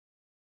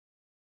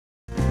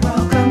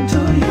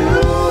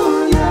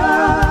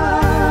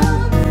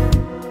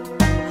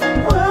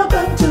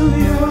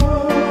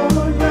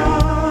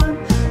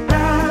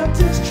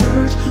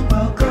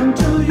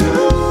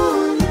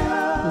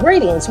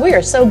Greetings. We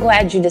are so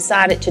glad you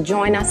decided to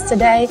join us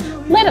today.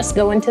 Let us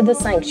go into the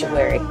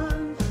sanctuary.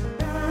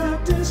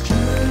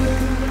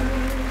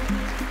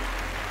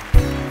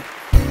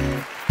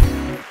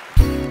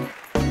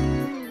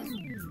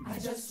 I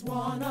just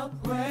wanna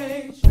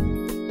praise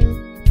you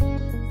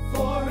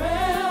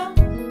forever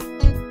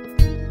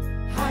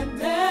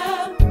and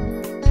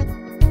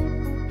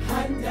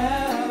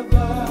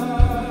ever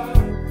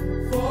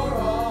for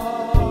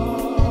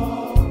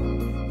all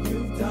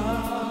you've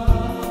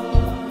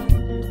done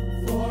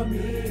for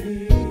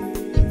me.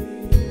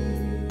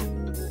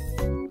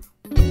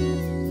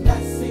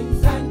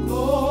 Blessings and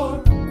glory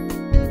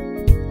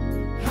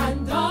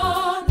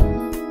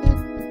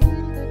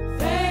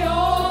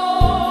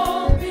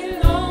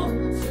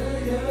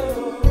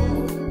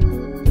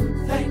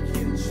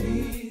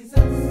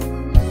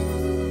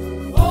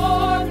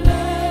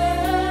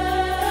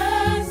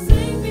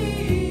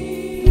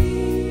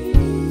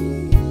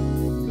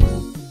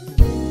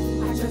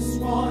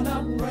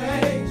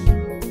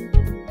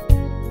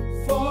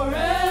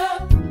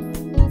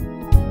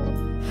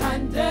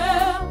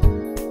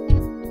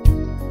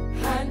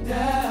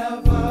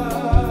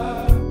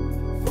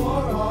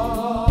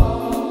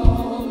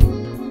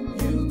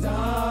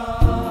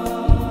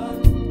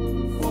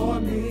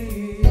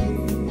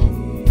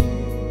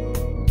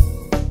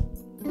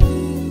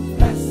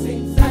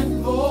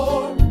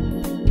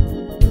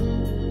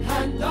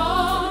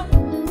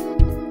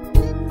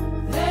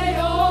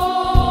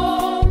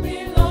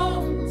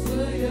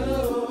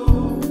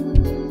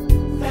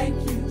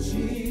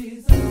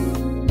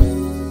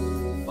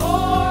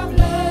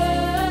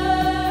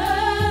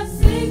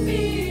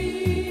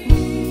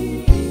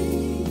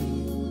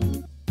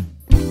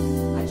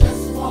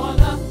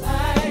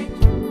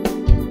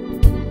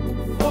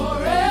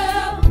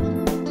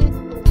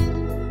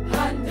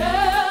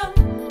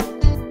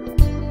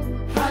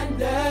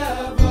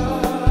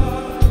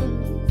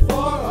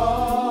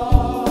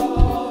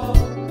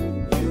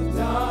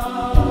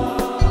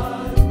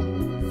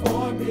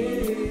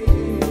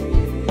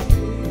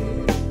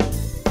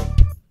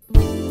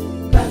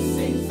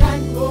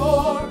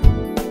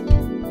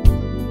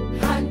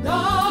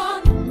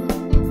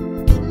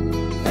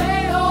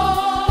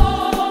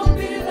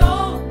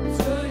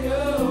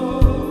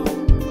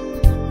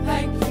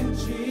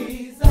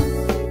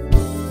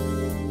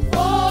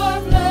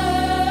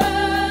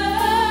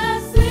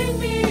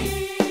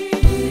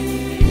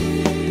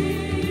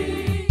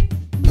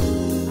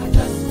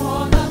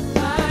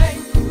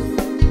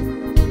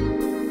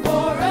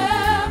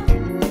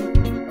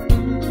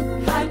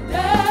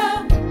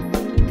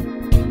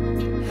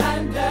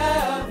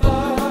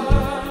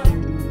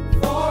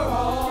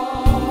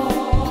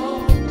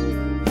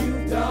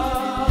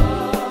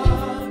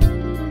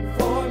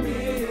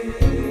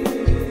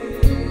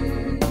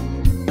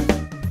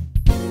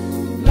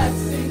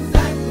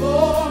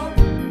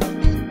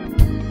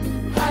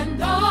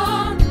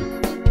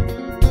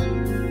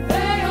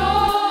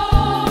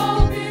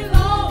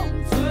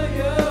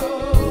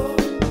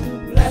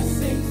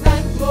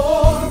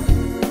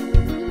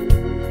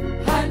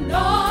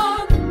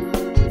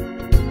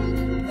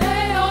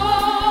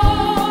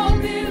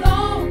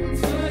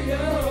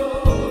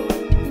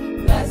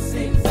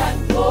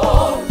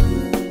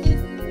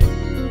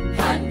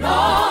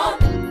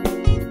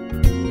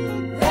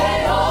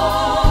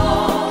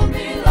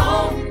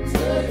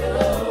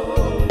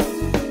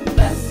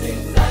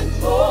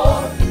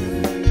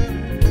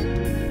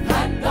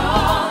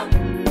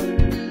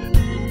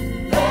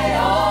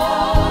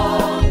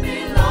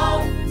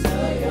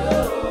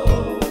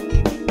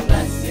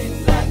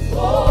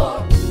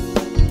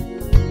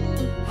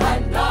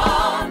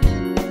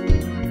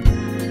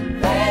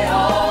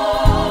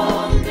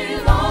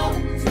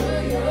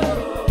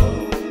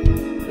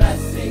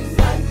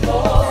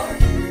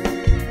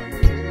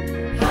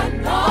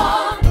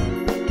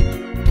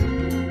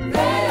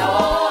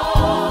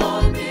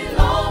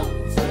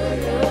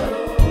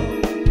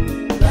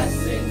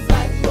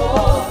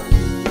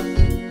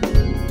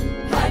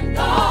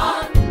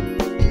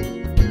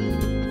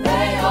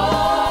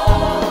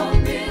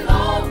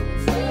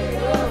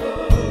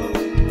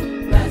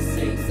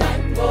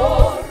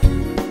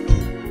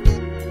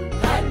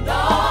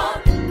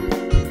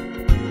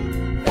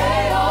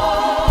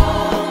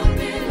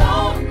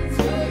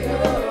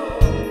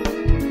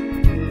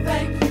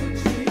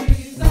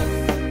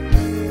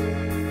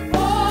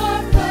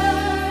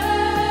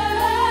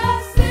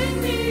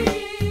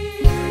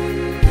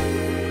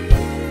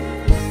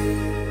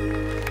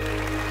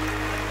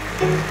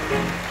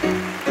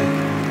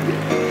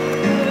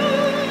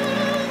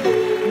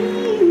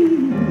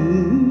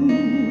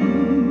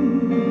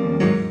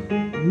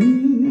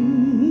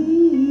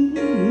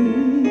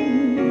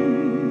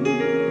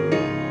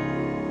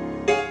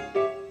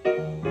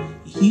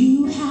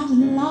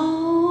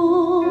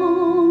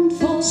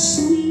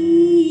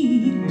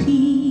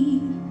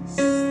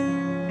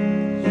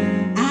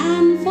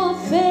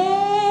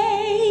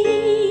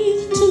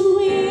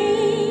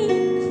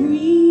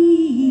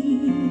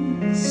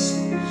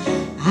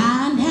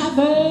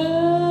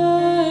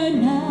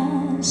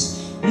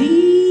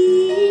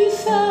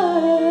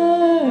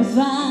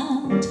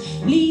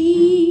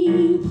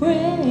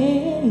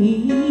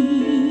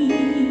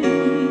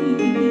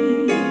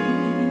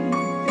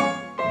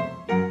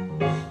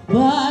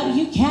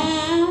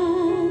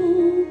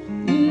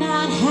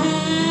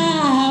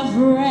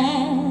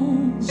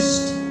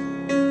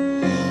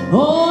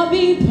or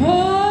be perfectly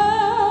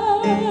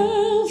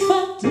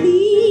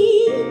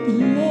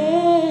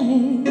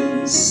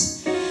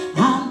blessed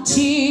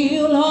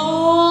until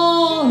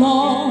all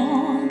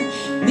on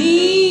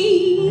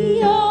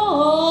the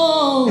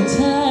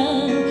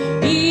altar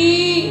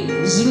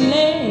is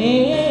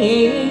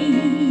laid.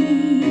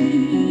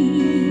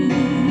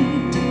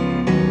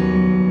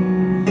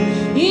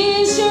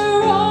 Is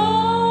your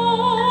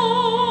all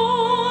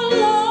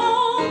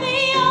on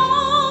the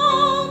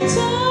altar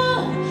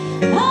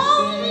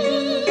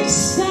of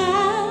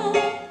sacrifice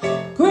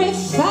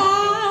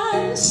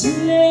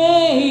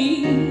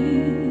laid?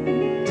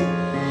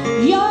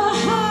 Your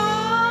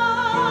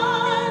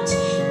heart,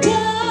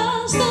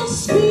 does the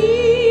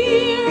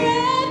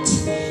Spirit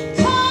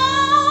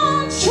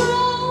control?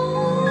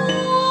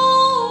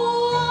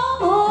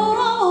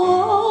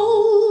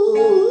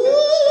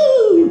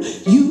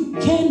 You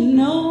can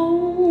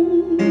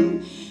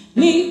only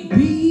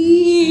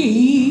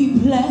be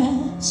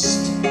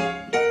blessed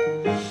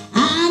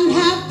and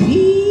have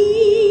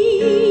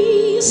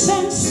peace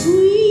and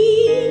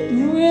sweet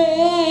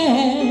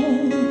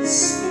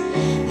rest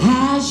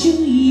as you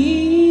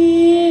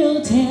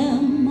yield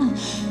Him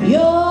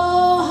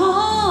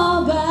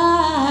your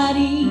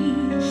body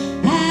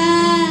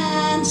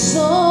and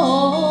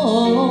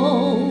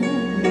soul.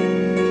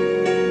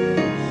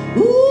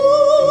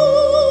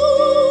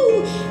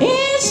 Ooh,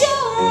 is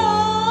your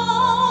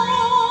all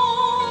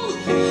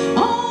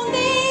on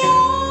the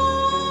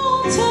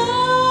altar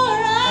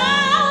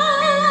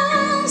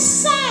of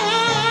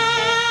sacrifice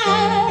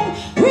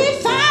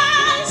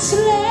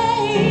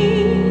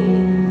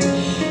laid?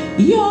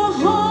 Your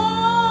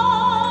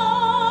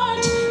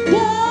heart,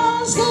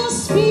 does the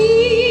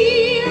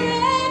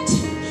Spirit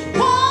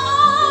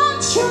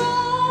control?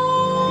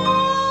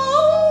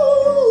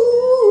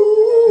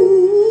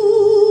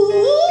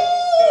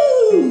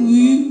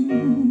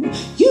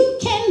 You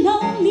can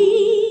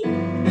only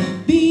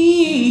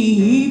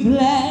be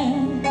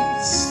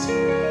blessed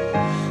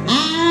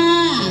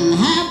and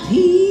have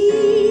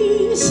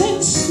peace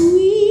and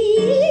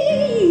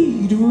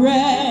sweet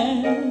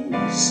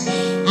rest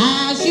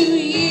as you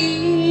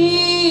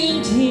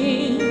yield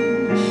Him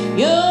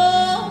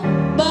your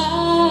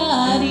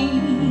body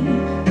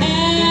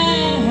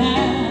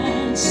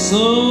and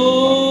soul.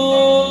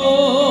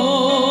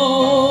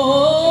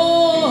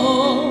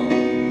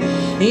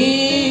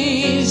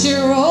 Is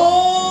your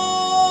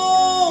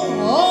all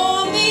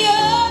on the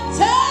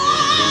altar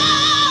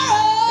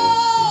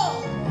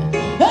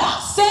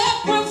of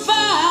sacrifice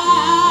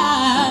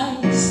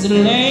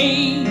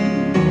laid?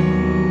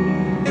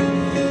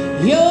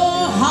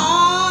 Your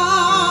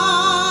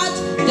heart,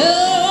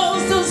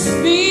 does the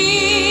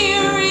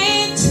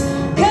Spirit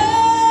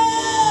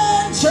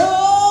control?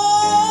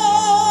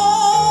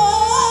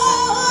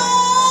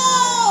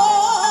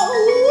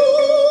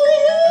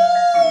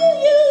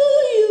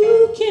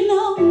 You can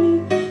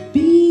only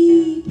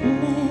be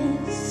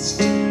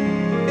blessed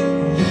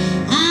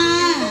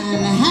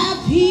and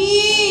have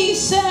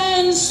peace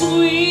and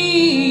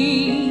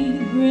sweet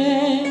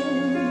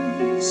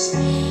rest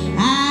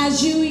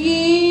as you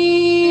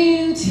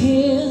yield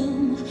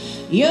Him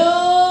your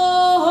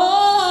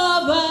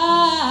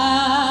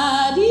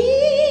body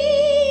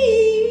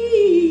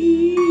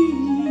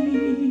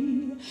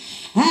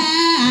and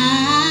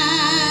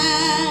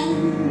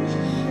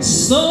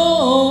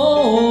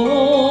soul.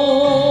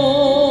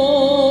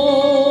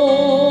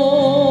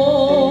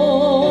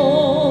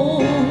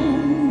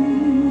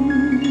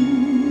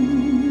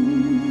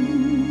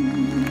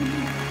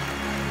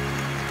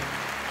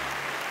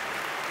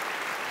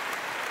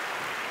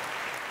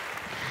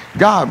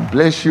 God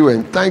bless you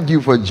and thank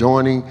you for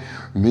joining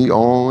me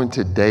on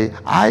today.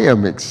 I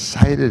am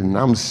excited and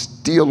I'm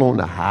still on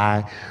the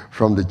high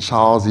from the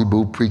Charles E.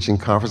 Booth Preaching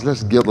Conference.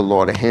 Let's give the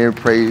Lord a hand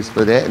praise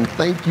for that, and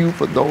thank you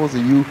for those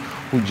of you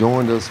who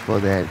joined us for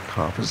that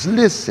conference.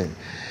 Listen,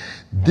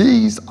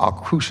 these are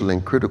crucial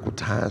and critical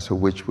times for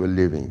which we're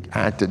living.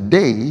 And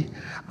today,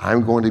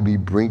 I'm going to be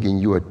bringing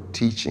you a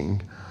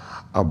teaching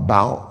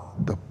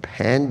about the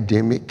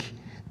pandemic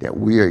that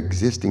we are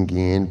existing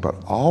in, but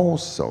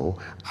also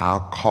our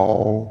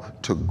call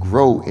to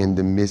grow in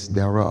the midst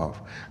thereof.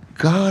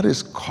 God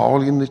is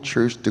calling the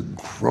church to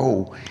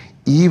grow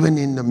even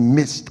in the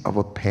midst of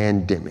a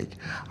pandemic.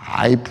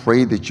 I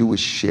pray that you would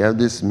share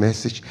this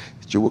message,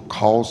 that you would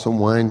call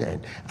someone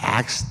and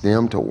ask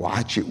them to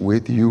watch it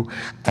with you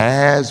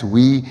as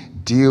we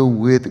deal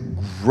with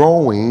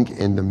growing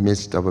in the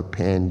midst of a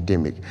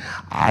pandemic.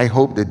 I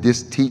hope that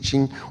this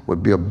teaching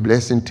would be a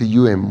blessing to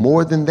you, and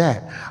more than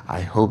that, I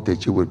hope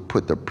that you would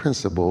put the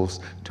principles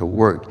to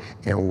work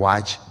and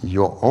watch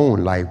your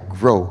own life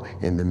grow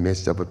in the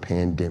midst of a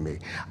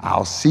pandemic.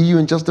 I'll see you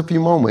in just a few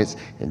moments,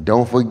 and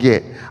don't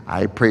forget,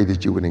 I pray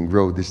that you would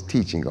grow this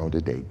teaching on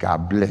today.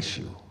 God bless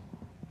you.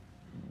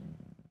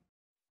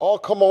 Oh,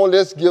 come on,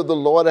 let's give the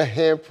Lord a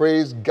hand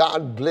praise.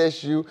 God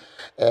bless you.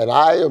 And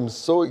I am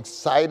so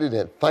excited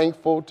and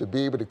thankful to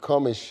be able to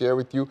come and share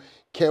with you.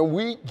 Can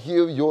we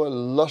give your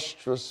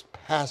illustrious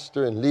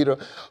pastor and leader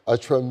a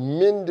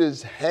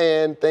tremendous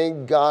hand?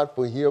 Thank God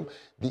for him,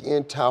 the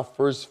entire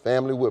First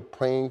Family. We're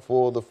praying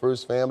for the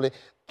First Family,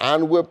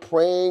 and we're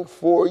praying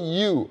for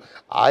you.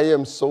 I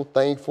am so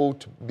thankful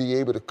to be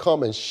able to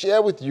come and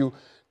share with you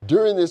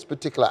during this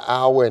particular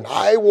hour. And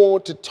I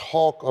want to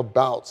talk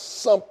about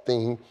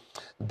something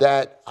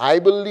that I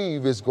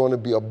believe is going to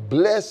be a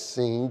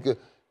blessing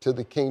to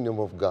the kingdom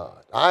of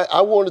God.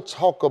 I want to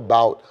talk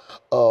about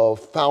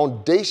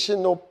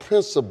foundational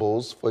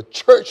principles for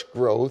church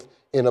growth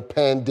in a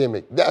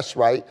pandemic. That's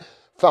right,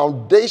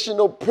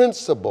 foundational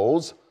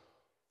principles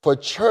for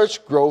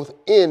church growth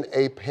in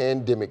a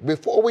pandemic.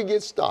 Before we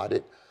get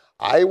started,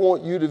 I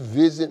want you to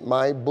visit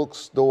my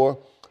bookstore,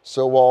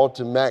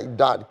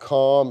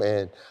 SirWalterMack.com,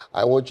 and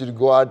I want you to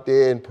go out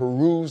there and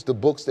peruse the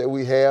books that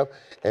we have.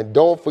 And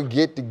don't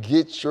forget to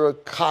get your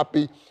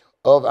copy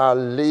of our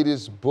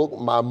latest book,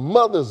 my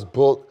mother's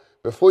book,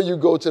 before you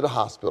go to the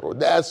hospital.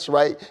 That's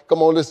right.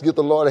 Come on, let's give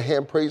the Lord a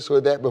hand praise for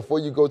that before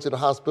you go to the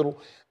hospital.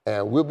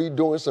 And we'll be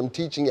doing some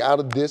teaching out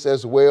of this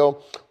as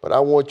well. But I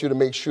want you to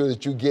make sure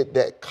that you get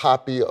that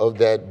copy of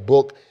that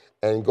book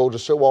and go to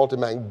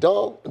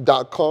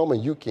SirWalterMack.com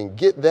and you can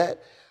get that,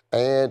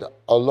 and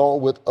along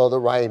with other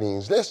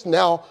writings. Let's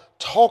now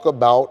talk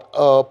about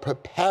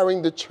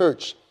preparing the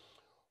church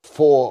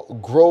for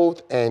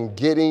growth and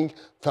getting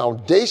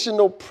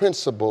foundational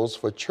principles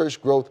for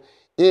church growth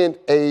in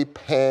a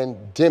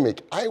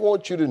pandemic. I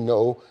want you to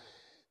know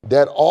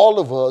that all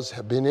of us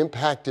have been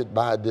impacted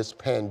by this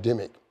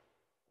pandemic.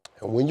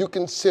 And when you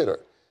consider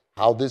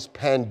how this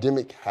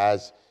pandemic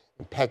has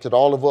impacted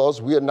all of us,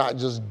 we are not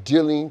just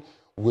dealing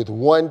with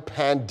one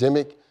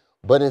pandemic,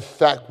 but in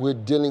fact, we're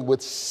dealing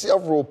with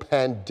several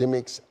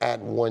pandemics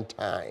at one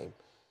time.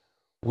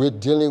 We're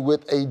dealing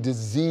with a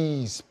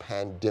disease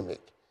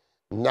pandemic.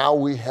 Now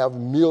we have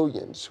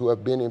millions who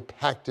have been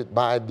impacted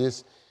by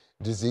this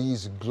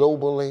disease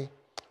globally.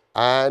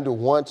 And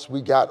once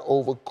we got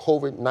over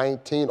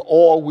COVID-19,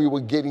 or we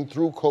were getting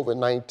through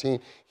COVID-19,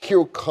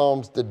 here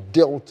comes the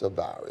Delta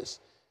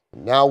virus.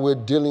 Now we're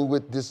dealing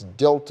with this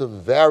Delta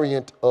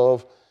variant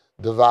of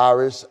the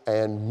virus,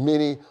 and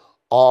many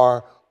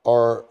are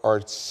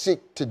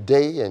sick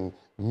today, and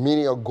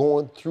many are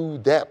going through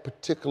that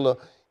particular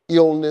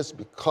illness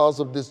because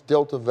of this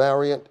Delta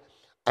variant.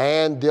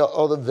 And there are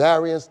other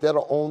variants that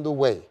are on the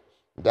way.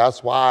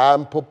 That's why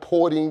I'm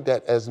purporting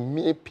that as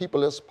many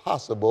people as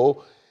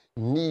possible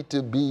need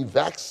to be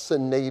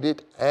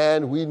vaccinated,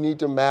 and we need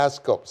to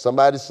mask up.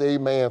 Somebody say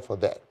amen for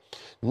that.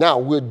 Now,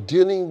 we're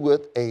dealing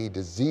with a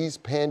disease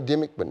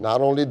pandemic, but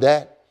not only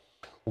that,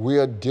 we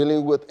are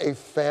dealing with a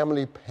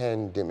family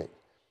pandemic.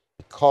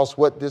 Because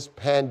what this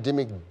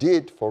pandemic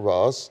did for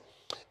us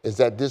is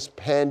that this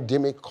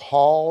pandemic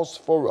calls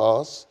for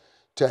us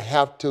to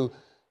have to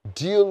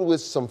deal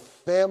with some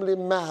family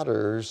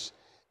matters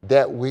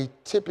that we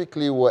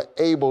typically were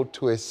able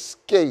to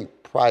escape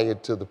prior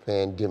to the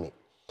pandemic.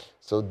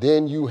 So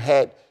then you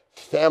had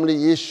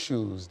family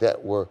issues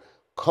that were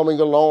coming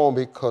along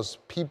because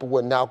people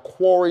were now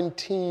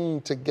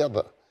quarantined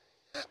together.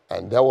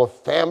 And there were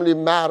family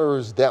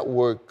matters that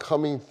were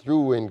coming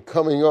through and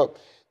coming up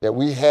that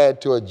we had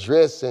to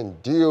address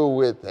and deal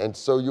with. And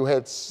so you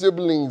had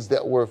siblings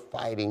that were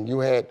fighting. You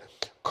had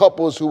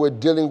couples who were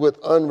dealing with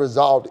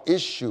unresolved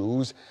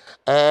issues.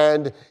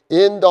 And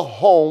in the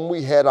home,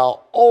 we had our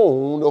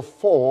own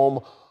form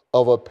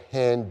of a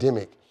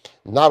pandemic.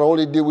 Not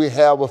only did we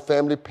have a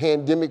family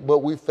pandemic, but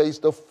we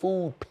faced a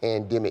food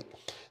pandemic.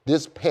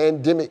 This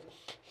pandemic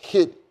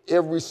hit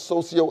every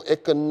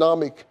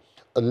socioeconomic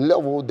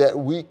level that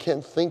we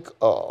can think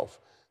of.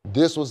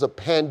 This was a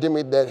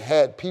pandemic that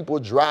had people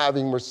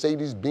driving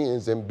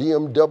Mercedes-Benz and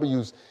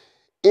BMWs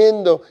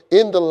in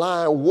the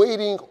line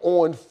waiting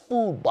on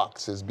food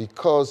boxes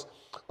because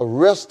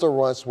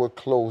restaurants were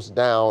closed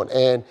down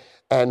and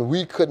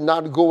we could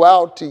not go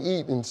out to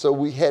eat. And so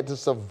we had to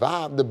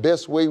survive the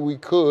best way we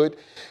could.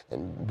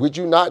 And would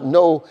you not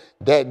know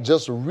that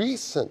just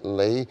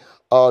recently,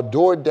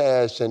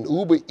 DoorDash and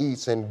Uber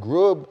Eats and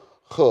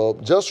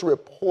Grubhub just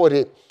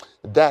reported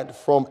that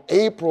from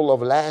April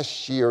of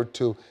last year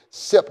to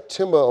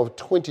September of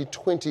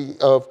 2020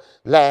 of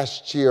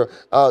last year,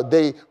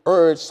 they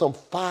earned some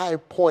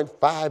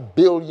 $5.5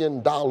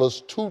 billion,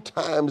 2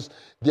 times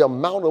the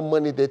amount of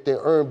money that they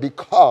earned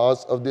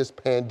because of this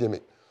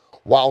pandemic.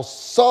 While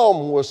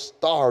some were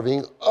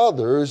starving,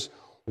 others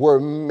were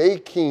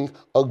making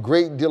a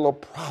great deal of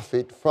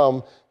profit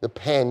from the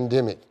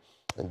pandemic.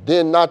 And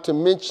then not to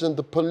mention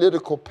the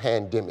political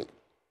pandemic,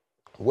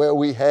 where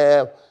we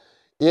have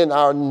in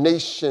our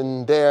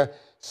nation, there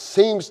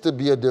seems to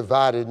be a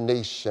divided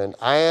nation.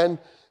 And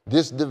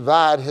this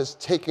divide has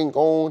taken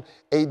on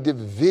a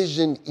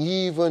division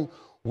even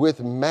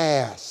with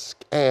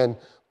mask and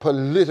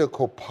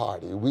political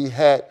party. We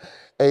had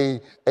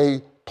a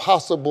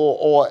possible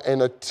or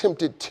an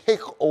attempted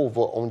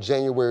takeover on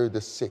January the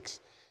 6th.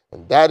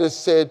 And that is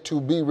said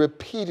to be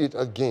repeated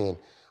again.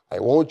 I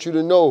want you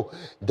to know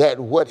that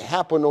what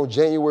happened on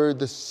January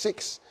the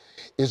 6th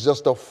is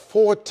just a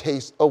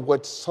foretaste of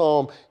what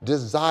some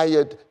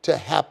desired to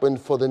happen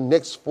for the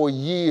next 4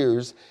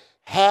 years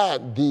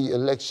had the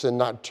election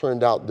not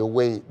turned out the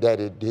way that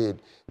it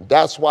did.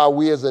 That's why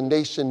we as a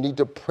nation need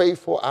to pray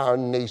for our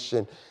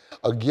nation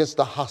against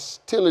the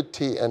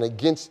hostility and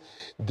against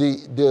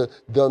the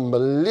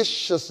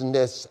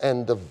maliciousness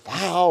and the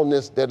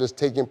vileness that is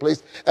taking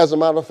place. As a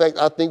matter of fact,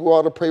 I think we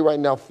ought to pray right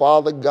now,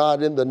 Father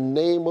God, in the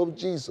name of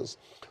Jesus,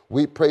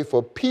 we pray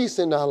for peace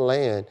in our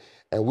land,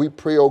 and we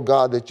pray, oh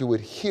God, that you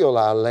would heal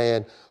our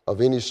land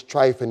of any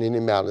strife and any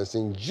malice.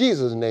 In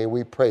Jesus' name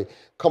we pray.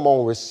 Come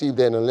on, receive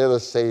that and let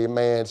us say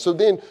amen. So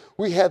then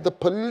we had the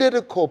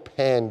political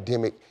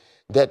pandemic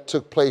that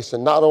took place,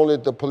 and not only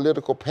the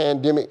political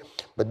pandemic,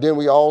 but then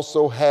we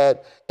also had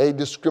a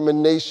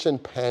discrimination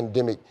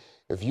pandemic.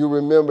 If you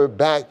remember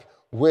back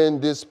when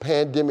this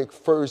pandemic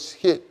first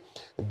hit,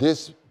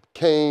 this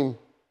came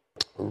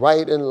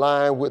right in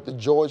line with the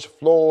George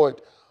Floyd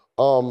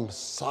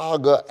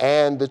saga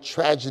and the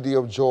tragedy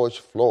of George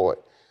Floyd.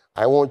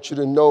 I want you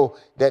to know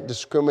that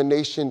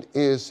discrimination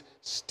is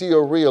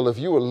still real. If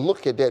you would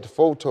look at that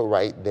photo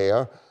right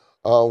there,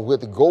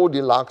 with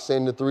Goldilocks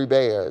and the Three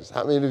Bears.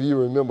 How many of you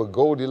remember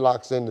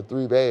Goldilocks and the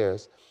Three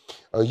Bears?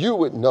 You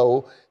would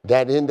know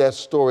that in that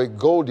story,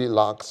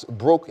 Goldilocks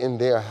broke in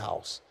their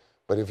house.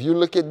 But if you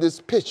look at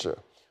this picture,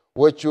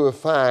 what you will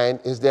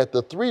find is that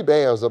the three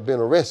bears have been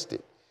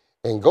arrested,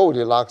 and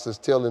Goldilocks is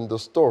telling the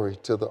story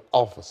to the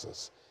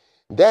officers.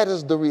 That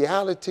is the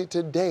reality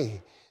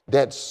today,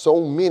 that so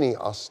many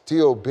are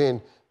still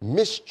being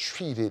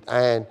mistreated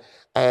and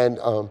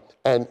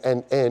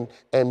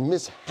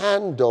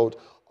mishandled,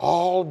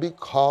 all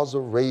because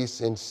of race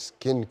and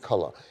skin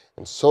color.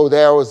 And so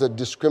there was a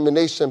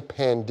discrimination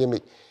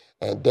pandemic,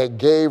 and that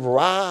gave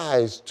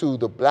rise to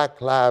the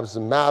Black Lives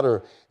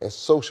Matter and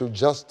social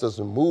justice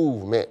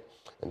movement.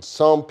 And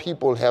some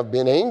people have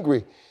been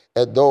angry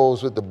at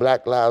those with the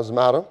Black Lives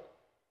Matter,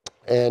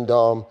 and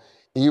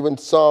even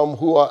some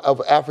who are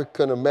of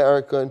African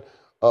American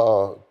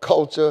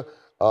culture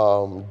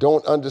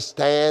don't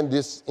understand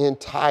this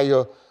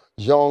entire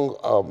young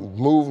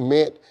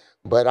movement.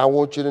 But I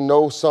want you to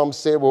know, some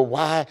say, well,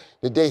 why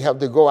did they have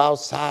to go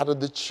outside of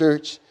the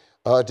church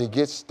to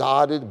get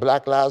started?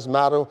 Black Lives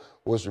Matter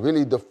was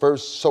really the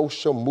first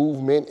social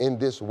movement in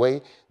this way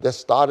that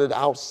started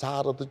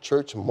outside of the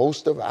church.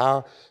 Most of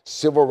our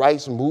civil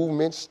rights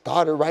movements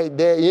started right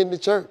there in the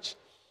church.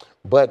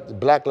 But the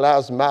Black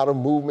Lives Matter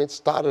movement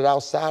started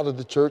outside of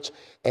the church,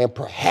 and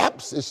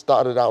perhaps it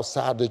started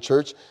outside the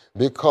church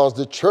because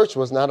the church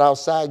was not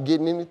outside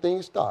getting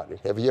anything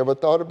started. Have you ever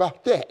thought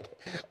about that?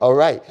 All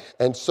right.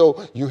 And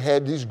so you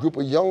had these group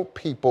of young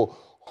people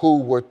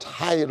who were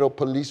tired of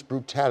police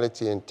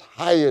brutality and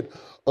tired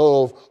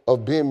of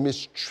being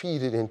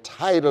mistreated and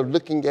tired of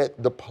looking at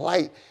the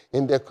plight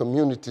in their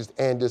communities,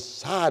 and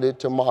decided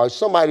to march.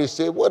 Somebody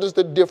said, what is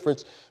the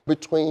difference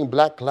between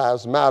Black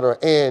Lives Matter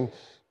and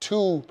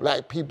two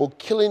black people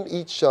killing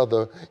each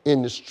other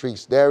in the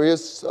streets? There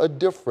is a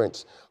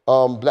difference.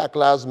 Black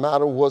Lives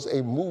Matter was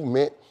a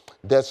movement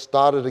that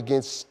started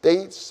against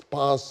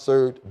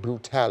state-sponsored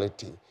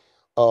brutality,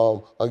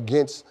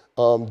 against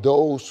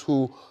those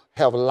who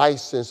have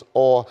license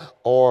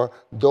or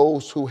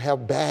those who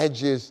have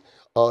badges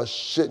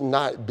should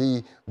not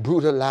be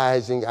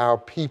brutalizing our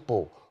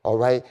people, all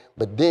right?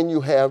 But then you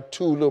have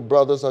two little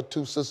brothers or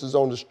two sisters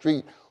on the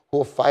street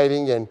who are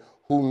fighting and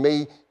who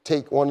may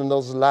take one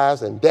another's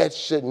lives, and that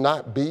should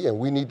not be, and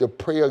we need to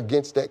pray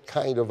against that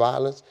kind of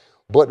violence.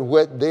 But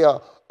what they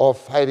are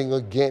fighting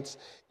against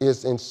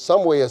is in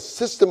some way a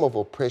system of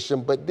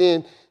oppression, but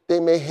then they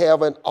may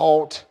have an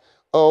alt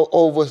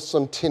over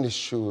some tennis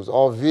shoes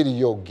or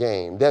video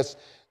game. That's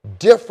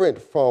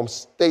different from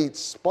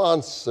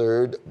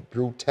state-sponsored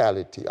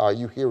brutality. Are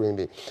you hearing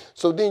me?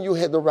 So then you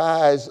had the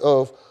rise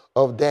of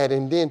that,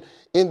 and then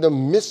in the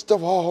midst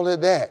of all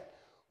of that,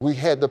 we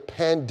had the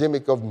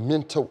pandemic of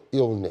mental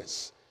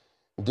illness.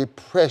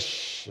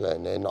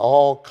 Depression and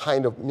all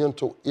kind of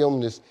mental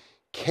illness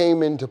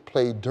came into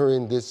play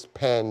during this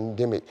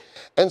pandemic.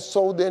 And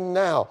so then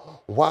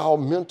now, while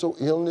mental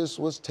illness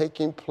was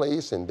taking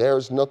place, and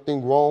there's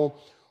nothing wrong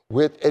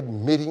with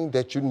admitting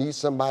that you need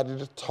somebody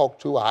to talk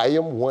to, I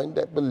am one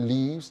that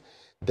believes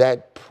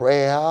that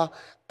prayer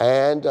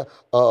and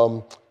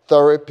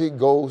therapy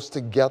goes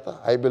together.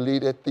 I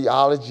believe that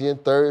theology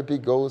and therapy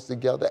goes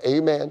together.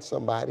 Amen,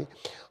 somebody.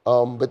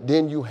 But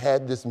then you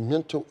had this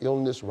mental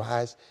illness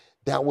rise.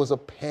 That was a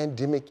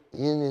pandemic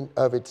in and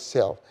of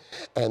itself.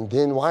 And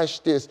then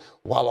watch this.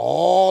 While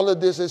all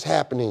of this is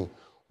happening,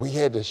 we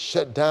had to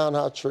shut down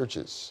our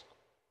churches.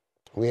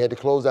 We had to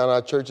close down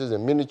our churches,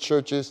 and many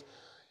churches,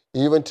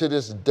 even to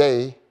this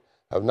day,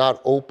 have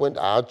not opened.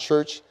 Our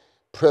church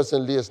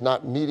presently is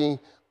not meeting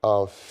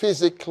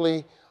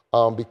physically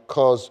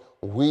because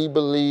we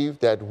believe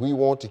that we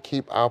want to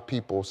keep our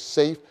people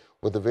safe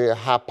with a very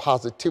high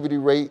positivity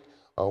rate.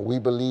 We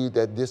believe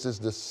that this is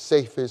the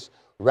safest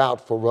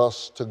route for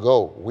us to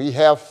go. We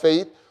have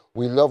faith.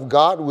 We love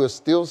God. We're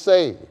still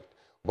saved.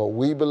 But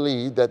we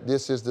believe that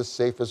this is the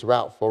safest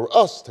route for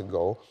us to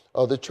go.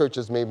 Other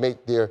churches may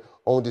make their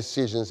own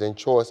decisions and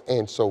choice,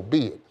 and so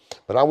be it.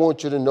 But I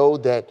want you to know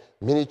that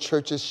many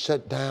churches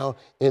shut down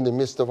in the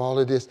midst of all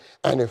of this,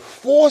 and it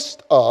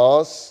forced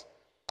us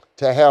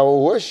to have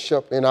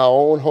worship in our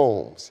own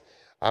homes.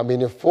 I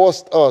mean, it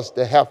forced us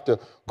to have to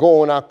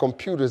go on our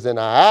computers and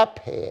our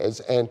iPads,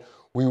 and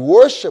we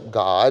worship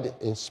God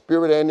in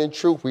spirit and in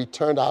truth. We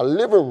turned our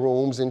living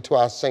rooms into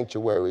our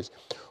sanctuaries.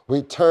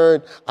 We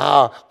turned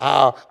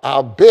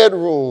our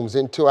bedrooms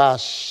into our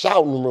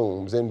shouting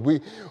rooms, and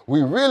we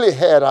really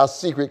had our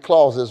secret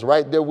closets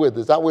right there with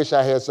us. I wish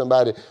I had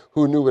somebody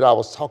who knew what I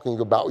was talking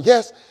about.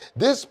 Yes,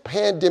 this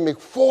pandemic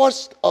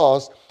forced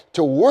us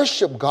to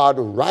worship God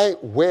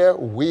right where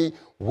we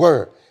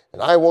were.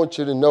 And I want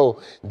you to know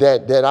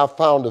that I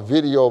found a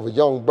video of a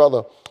young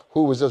brother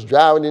who was just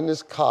driving in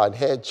his car and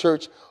had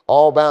church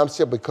all by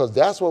himself, because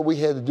that's what we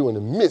had to do in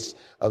the midst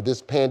of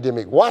this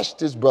pandemic. Watch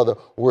this brother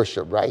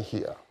worship right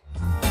here.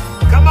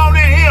 Come on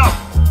in here.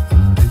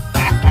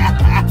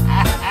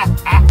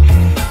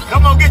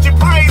 Come on, get your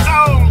praise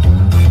on.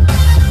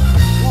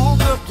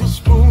 Woke up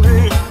this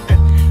morning,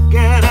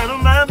 got out of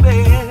my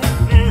bed,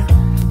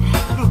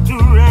 looked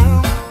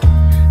around.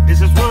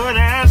 This is what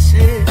I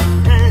said.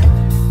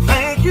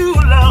 Thank you,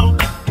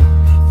 Lord,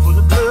 for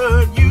the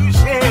blood you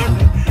shed.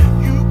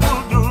 You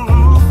put the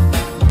roof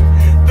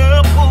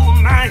up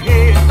on my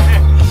head.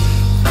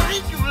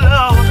 Thank you,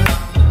 Lord,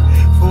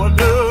 for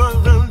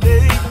another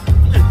day.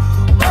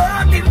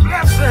 Only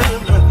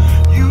blessing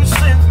you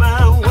sent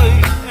my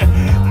way.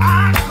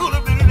 I could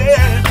have been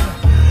there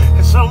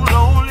in some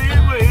lonely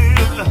way,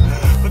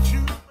 but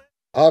you.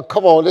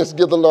 Come on, let's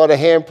give the Lord a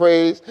hand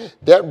praise.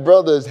 That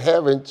brother is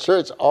having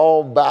church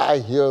all by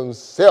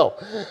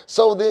himself.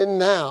 So then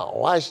now,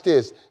 watch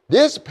this.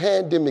 This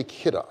pandemic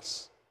hit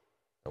us.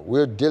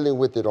 We're dealing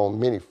with it on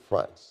many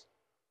fronts.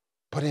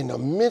 But in the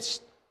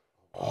midst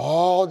of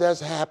all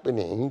that's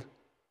happening,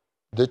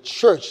 the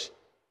church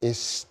is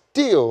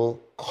still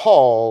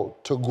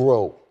called to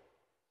grow.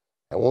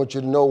 I want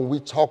you to know, when we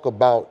talk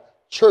about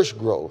church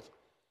growth,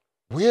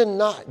 we're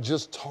not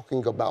just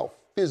talking about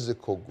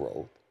physical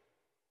growth.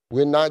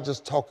 We're not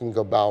just talking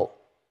about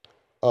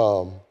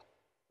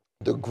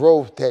the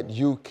growth that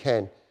you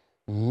can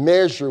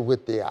measure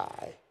with the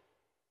eye,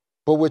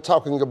 but we're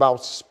talking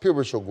about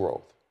spiritual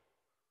growth.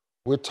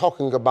 We're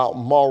talking about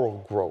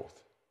moral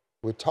growth.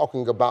 We're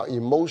talking about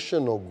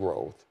emotional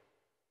growth.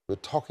 We're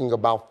talking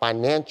about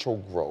financial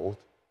growth.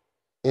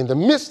 In the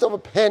midst of a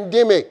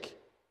pandemic,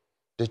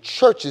 the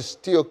church is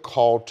still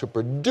called to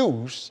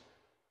produce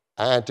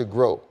and to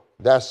grow.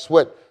 That's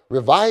what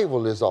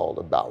revival is all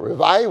about.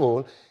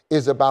 Revival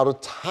is about a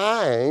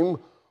time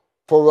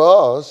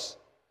for us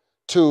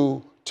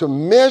to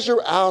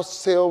measure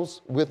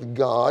ourselves with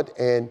God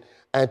and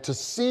to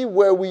see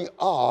where we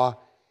are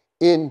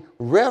in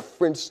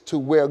reference to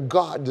where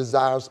God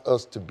desires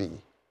us to be.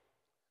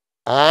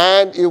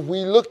 And if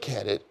we look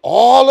at it,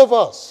 all of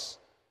us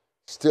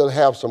still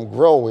have some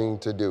growing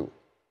to do.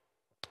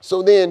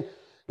 So then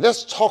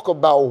let's talk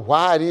about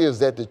why it is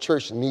that the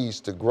church needs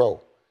to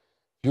grow.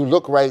 You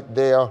look right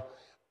there,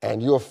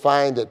 and you'll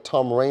find that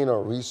Tom Rainer,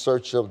 a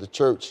researcher of the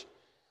church,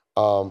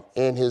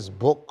 in his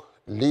book,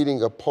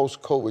 Leading a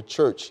Post-COVID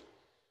Church,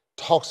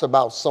 talks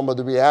about some of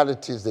the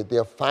realities that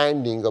they're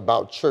finding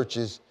about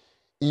churches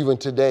even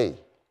today,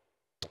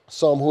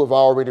 some who have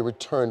already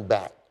returned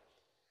back.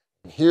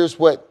 Here's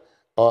what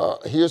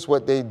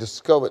they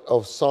discovered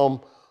of some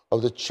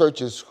of the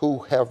churches who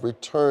have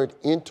returned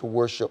into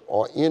worship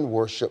or in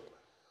worship.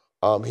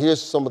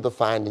 Here's some of the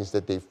findings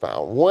that they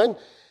found. One,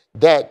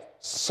 that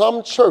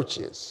some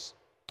churches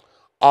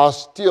are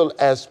still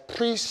as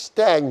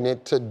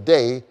pre-stagnant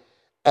today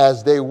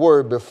as they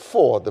were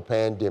before the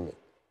pandemic.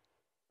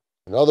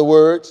 In other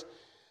words,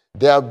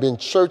 there have been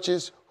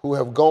churches who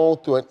have gone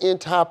through an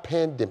entire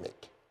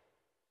pandemic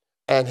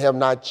and have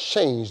not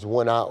changed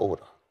one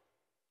iota.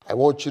 I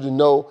want you to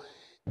know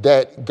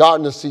that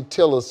Gardner C.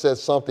 Tiller said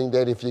something,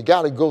 that if you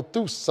got to go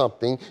through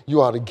something,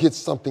 you ought to get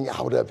something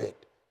out of it.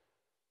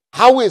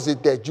 How is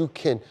it that you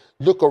can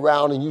look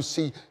around and you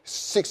see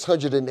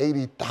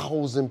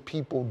 680,000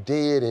 people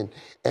dead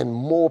and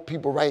more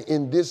people right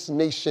in this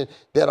nation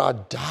that are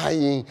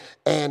dying,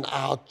 and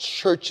our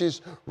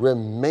churches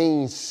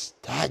remain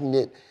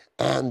stagnant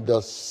and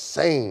the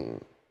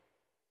same?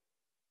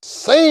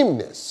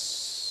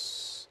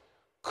 Sameness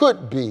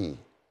could be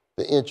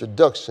the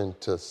introduction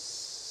to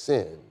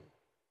sin,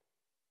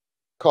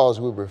 because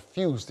we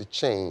refuse to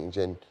change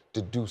and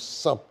to do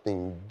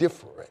something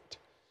different.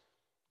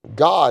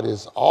 God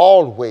is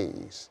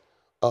always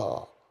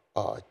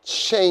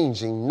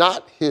changing,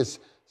 not his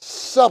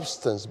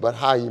substance, but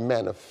how he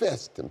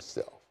manifests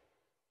himself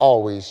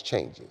always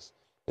changes.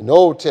 In the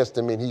Old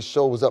Testament, he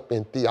shows up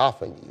in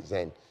theophanies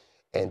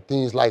and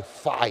things like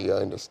fire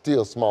and a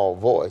still small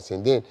voice.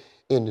 And then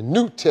in the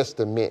New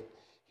Testament,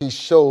 he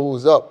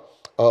shows up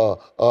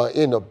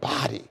in a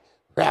body,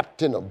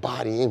 wrapped in a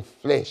body, in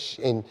flesh.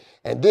 And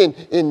then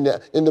in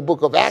the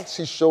book of Acts,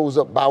 he shows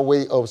up by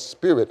way of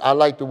spirit. I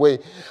like the way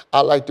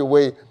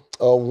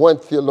one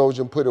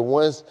theologian put it.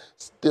 One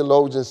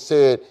theologian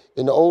said,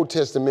 in the Old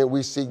Testament,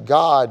 we see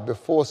God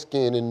before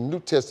skin. In the New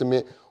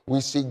Testament,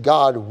 we see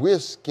God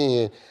with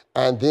skin.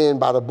 And then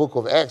by the book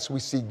of Acts, we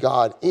see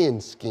God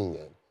in skin.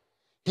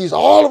 He's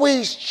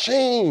always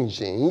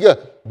changing,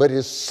 but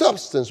his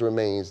substance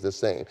remains the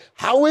same.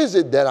 How is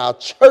it that our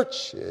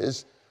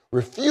churches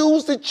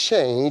refuse to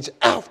change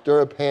after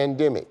a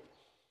pandemic?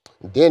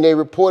 Then they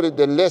reported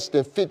that less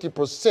than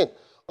 50%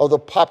 of the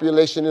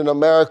population in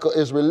America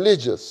is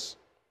religious.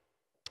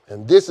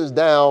 And this is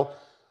down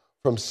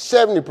from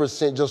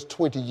 70% just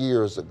 20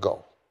 years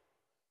ago.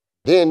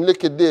 Then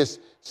look at this.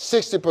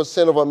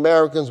 60% of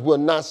Americans will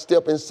not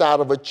step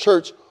inside of a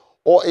church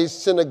or a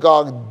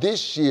synagogue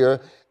this year.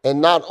 And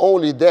not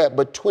only that,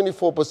 but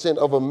 24%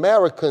 of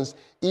Americans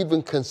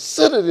even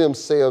consider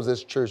themselves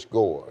as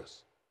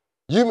churchgoers.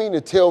 You mean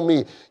to tell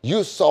me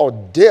you saw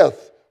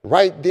death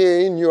right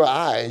there in your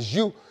eyes?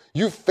 You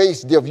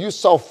faced death. You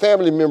saw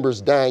family members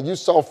dying. You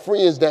saw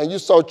friends dying. You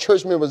saw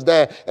church members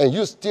dying. And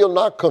you're still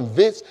not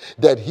convinced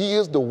that he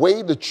is the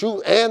way, the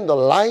truth, and the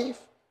life?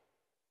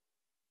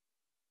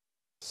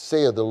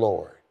 Saith the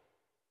Lord.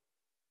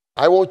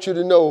 I want you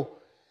to know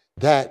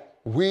that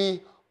we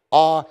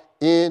are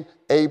in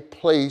a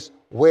place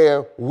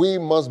where we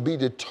must be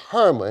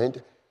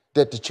determined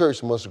that the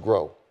church must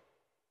grow.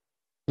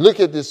 Look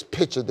at this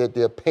picture that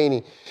they're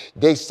painting.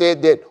 They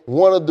said that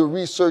one of the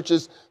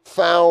researchers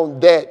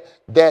found that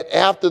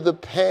after the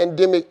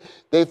pandemic,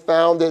 they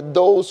found that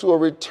those who are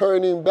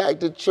returning back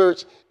to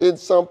church in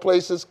some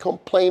places,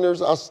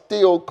 complainers are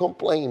still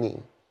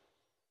complaining.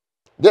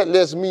 That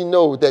lets me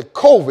know that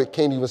COVID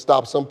can't even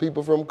stop some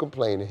people from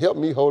complaining. Help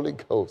me, Holy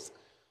Ghost.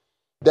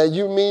 That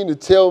you mean to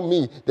tell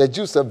me that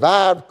you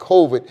survived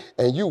COVID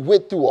and you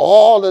went through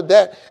all of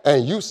that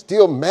and you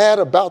still mad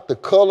about the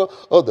color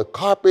of the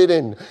carpet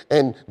and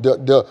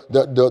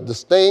the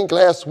stained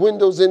glass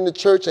windows in the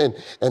church and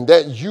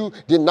that you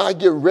did not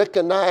get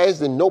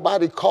recognized and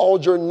nobody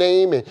called your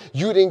name and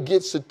you didn't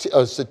get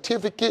a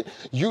certificate,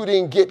 you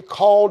didn't get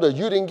called or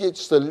you didn't get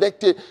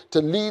selected to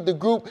lead the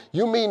group?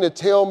 You mean to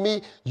tell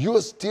me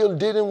you're still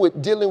dealing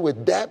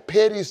with that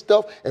petty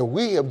stuff and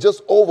we have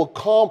just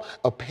overcome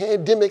a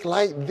pandemic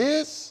like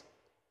this?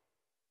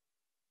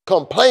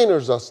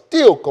 Complainers are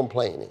still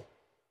complaining.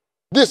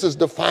 This is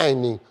the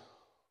finding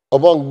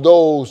among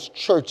those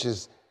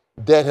churches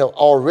that have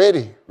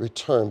already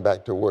returned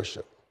back to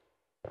worship.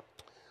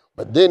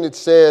 But then it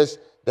says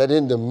that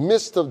in the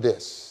midst of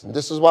this, and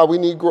this is why we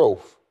need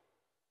growth,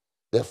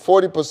 that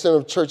 40%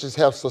 of churches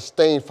have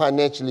sustained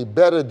financially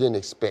better than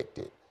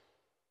expected,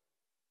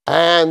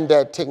 and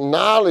that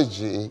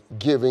technology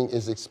giving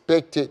is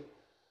expected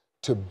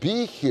to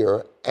be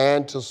here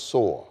and to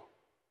soar.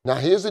 Now,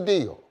 here's the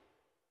deal.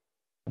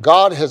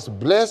 God has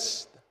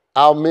blessed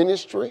our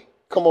ministry.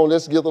 Come on,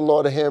 let's give the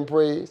Lord a hand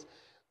praise.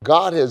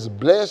 God has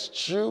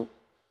blessed you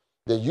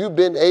that you've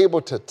been able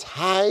to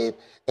tithe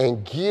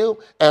and give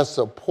and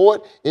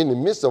support in the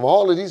midst of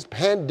all of these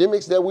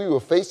pandemics that we were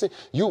facing.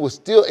 You were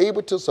still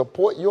able to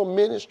support your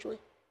ministry.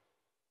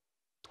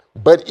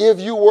 But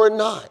if you were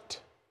not,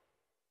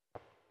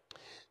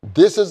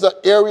 this is an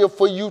area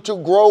for you to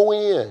grow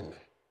in.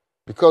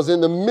 Because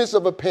in the midst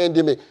of a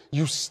pandemic,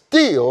 you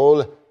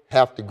still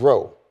have to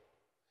grow.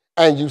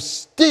 And you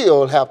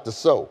still have to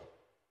sow.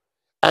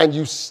 And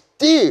you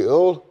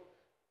still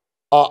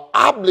are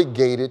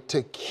obligated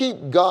to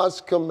keep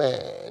God's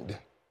command.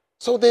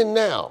 So then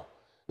now,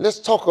 let's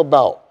talk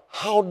about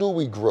how do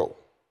we grow?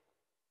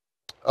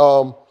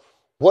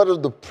 What are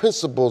the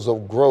principles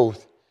of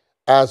growth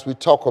as we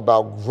talk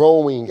about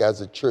growing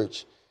as a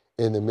church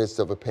in the midst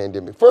of a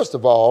pandemic? First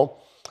of all,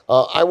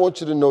 I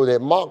want you to know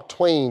that Mark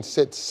Twain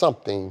said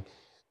something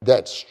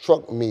that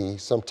struck me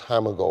some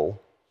time ago.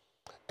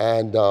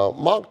 And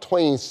Mark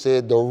Twain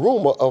said, the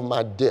rumor of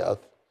my death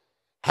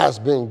has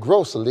been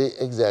grossly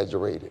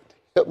exaggerated.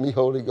 Help me,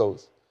 Holy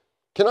Ghost.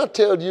 Can I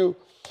tell you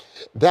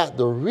that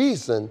the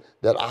reason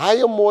that I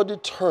am more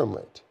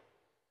determined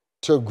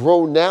to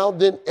grow now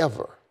than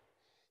ever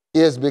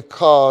is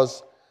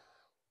because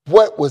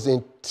what was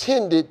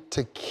intended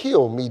to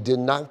kill me did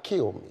not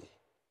kill me.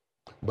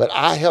 But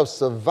I have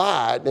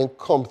survived and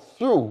come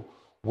through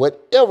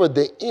whatever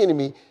the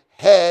enemy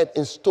had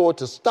in store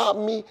to stop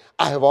me.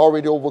 I have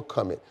already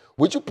overcome it.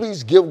 Would you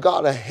please give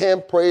God a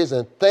hand praise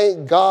and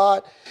thank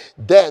God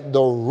that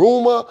the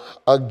rumor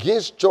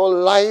against your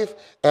life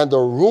and the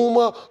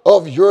rumor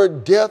of your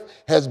death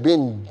has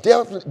been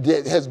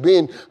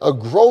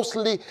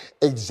grossly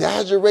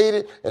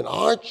exaggerated? And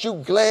aren't you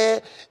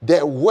glad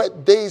that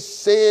what they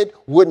said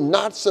would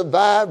not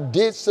survive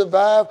did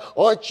survive?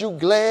 Aren't you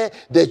glad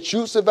that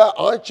you survived?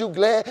 Aren't you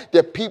glad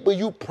that people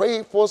you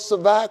prayed for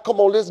survived? Come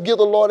on, let's give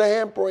the Lord a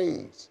hand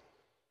praise.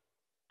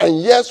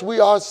 And yes, we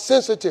are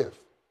sensitive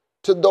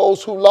to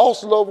those who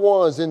lost loved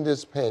ones in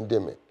this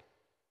pandemic.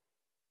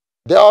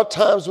 There are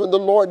times when the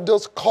Lord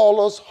does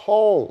call us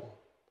home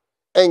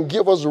and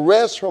give us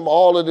rest from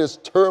all of this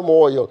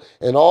turmoil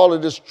and all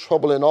of this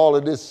trouble and all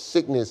of this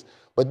sickness.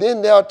 But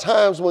then there are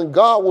times when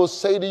God will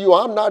say to you,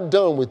 I'm not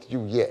done with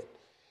you yet.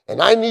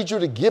 And I need you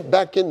to get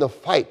back in the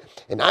fight.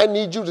 And I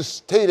need you to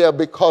stay there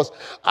because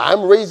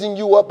I'm raising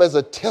you up as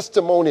a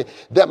testimony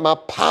that my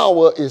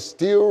power is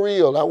still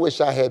real. I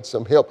wish I had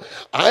some help.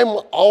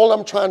 All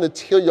I'm trying to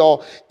tell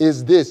y'all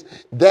is this,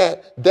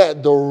 that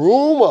the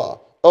rumor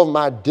of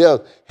my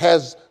death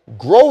has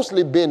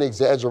grossly been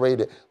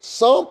exaggerated.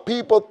 Some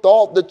people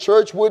thought the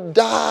church would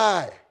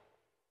die.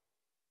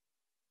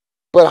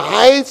 But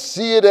I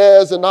see it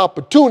as an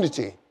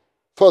opportunity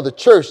for the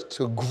church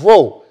to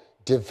grow,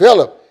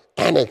 develop,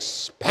 and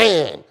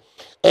expand.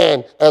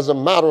 And as a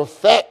matter of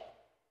fact,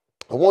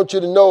 I want you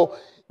to know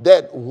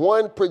that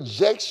one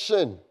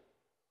projection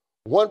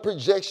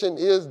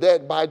is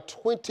that by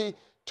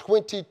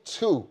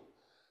 2022,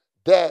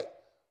 that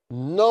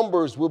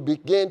numbers will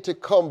begin to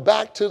come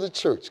back to the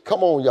church.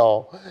 Come on,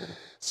 y'all.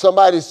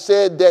 Somebody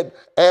said that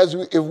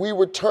if we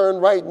return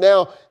right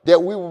now, that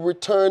we will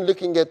return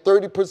looking at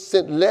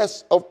 30%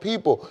 less of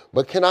people.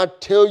 But can I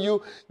tell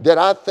you that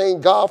I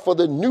thank God for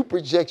the new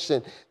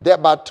projection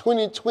that by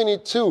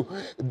 2022,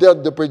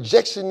 the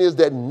projection is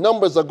that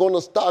numbers are going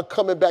to start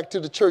coming back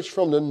to the church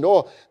from the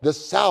north, the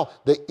south,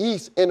 the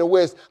east, and the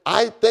west.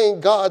 I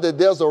thank God that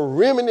there's a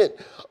remnant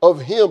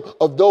of him,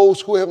 of those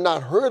who have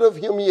not heard of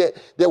him yet,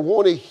 that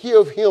want to hear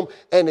of him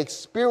and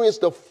experience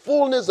the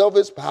fullness of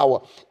his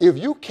power. If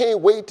you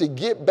can't wait to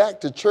get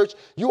back to church,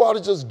 you ought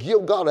to just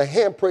give God a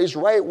hand praise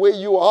right where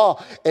you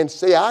are and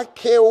say, I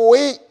can't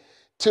wait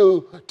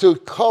to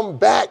come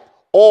back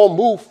or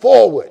move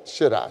forward,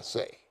 should I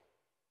say.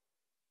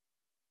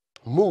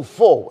 Move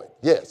forward,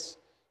 yes.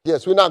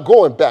 Yes, we're not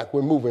going back,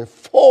 we're moving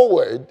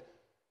forward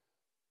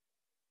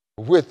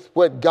with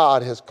what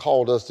God has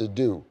called us to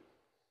do.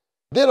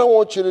 Then I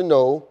want you to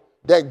know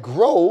that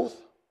growth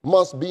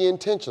must be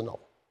intentional.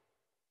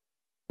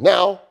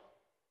 Now,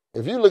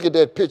 if you look at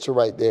that picture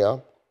right there,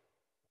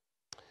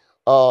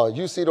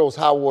 you see those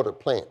high water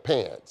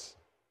pants.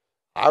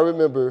 I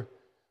remember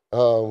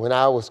when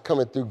I was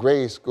coming through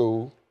grade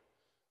school,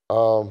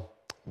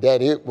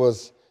 that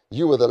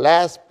you were the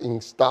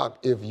laughing stock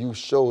if you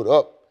showed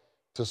up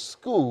to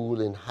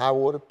school in high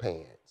water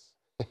pants.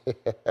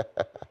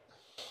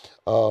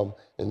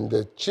 And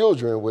the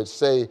children would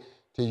say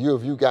to you,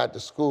 if you got to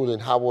school in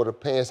high water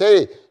pants,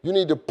 hey, you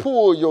need to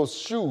pull your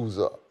shoes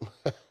up.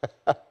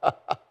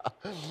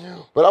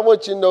 But I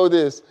want you to know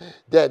this,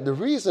 that the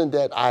reason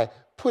that I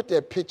put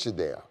that picture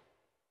there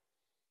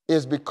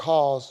is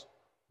because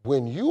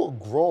when you're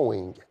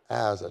growing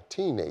as a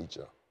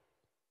teenager,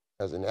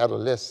 as an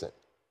adolescent,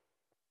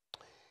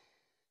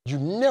 you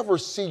never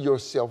see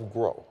yourself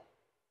grow.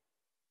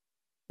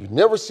 You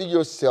never see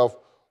yourself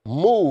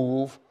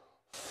move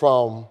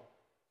from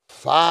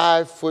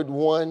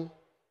 5'1"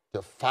 to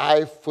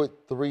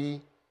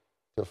 5'3"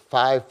 to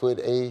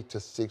 5'8" to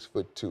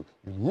 6'2". You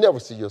never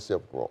see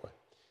yourself growing.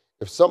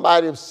 If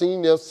somebody has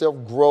seen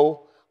themselves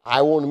grow,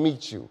 I want to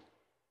meet you.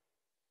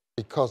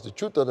 Because the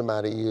truth of the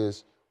matter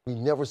is, we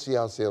never see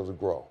ourselves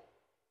grow.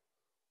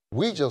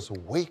 We just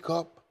wake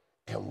up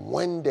and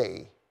one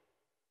day,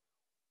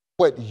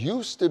 what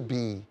used to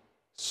be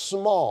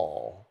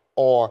small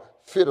or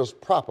fit us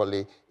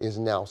properly is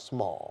now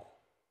small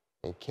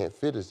and can't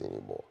fit us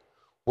anymore.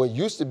 What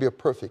used to be a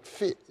perfect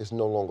fit is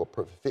no longer a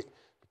perfect fit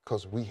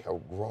because we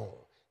have grown.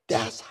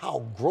 That's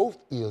how growth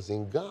is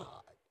in God.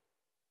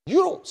 You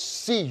don't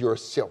see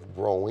yourself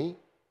growing.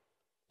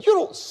 You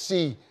don't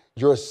see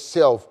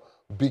yourself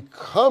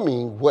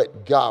becoming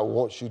what God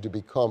wants you to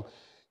become.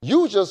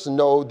 You just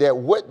know that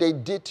what they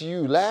did to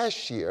you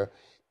last year,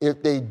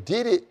 if they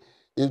do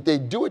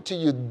it to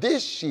you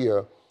this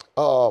year,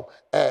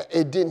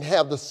 it didn't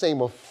have the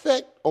same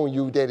effect on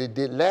you that it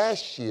did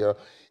last year.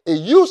 It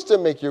used to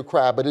make you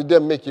cry, but it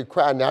doesn't make you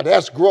cry now.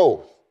 That's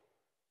growth.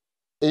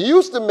 It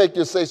used to make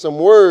you say some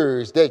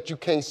words that you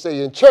can't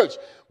say in church,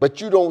 but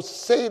you don't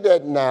say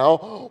that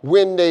now.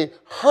 When they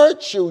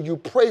hurt you, you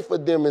pray for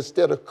them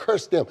instead of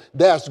curse them.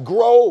 That's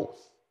growth.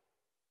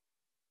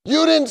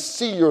 You didn't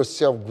see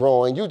yourself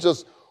growing. You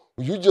just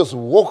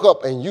woke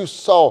up and you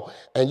saw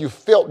and you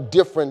felt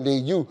differently.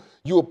 You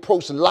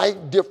approached life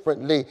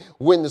differently.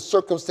 When the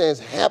circumstance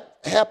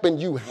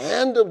happened, you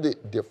handled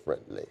it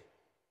differently.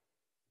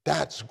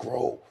 That's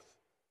growth.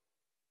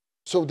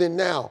 So then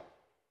now,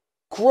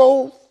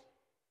 growth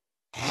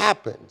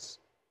happens.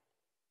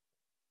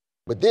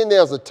 But then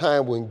there's a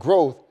time when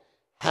growth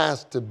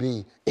has to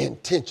be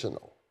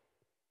intentional.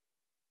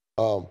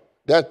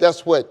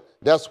 That's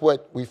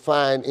what we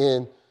find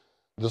in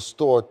the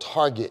store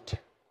Target.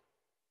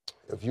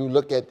 If you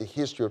look at the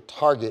history of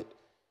Target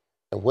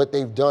and what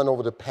they've done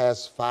over the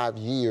past 5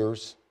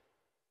 years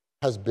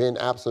has been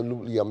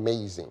absolutely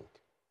amazing.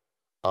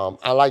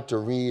 I like to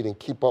read and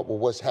keep up with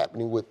what's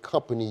happening with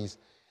companies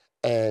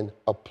and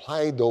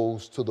apply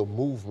those to the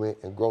movement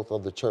and growth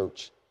of the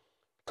church.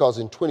 Because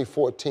in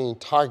 2014,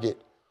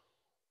 Target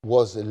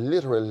was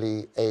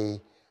literally a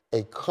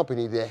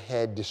company that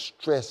had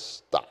distressed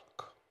stock.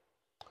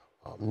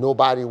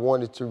 Nobody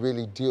wanted to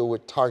really deal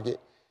with Target.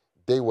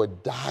 They were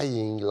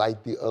dying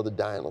like the other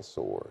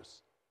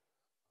dinosaurs.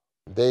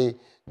 They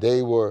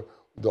were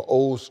the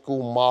old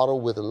school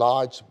model with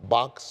large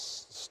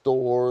box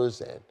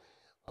stores and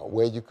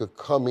where you could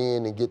come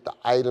in and get the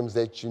items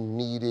that you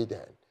needed.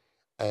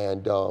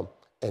 And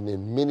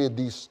then many of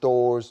these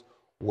stores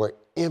were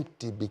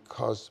empty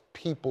because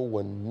people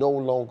were no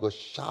longer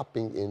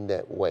shopping in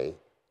that way.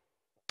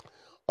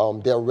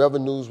 Their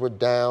revenues were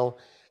down,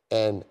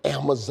 and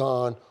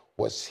Amazon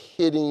was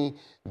hitting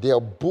their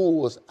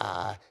bull's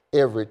eye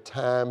every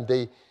time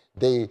they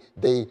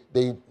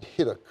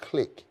hit a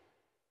click.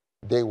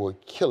 They were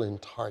killing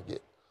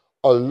Target,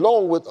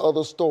 along with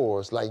other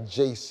stores like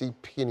J.C.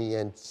 Penney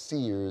and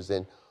Sears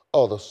and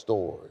other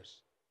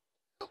stores.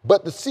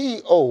 But the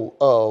CEO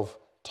of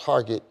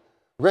Target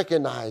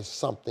recognized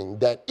something,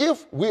 that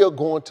if we are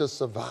going to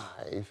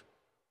survive,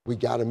 we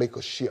got to make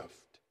a shift.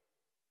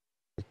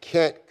 We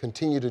can't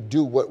continue to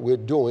do what we're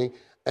doing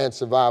and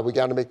survive. We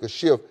got to make a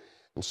shift.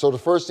 And so the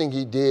first thing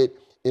he did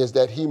is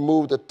that he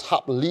moved the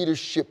top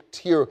leadership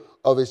tier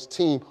of his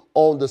team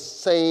on the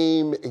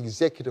same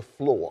executive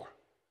floor,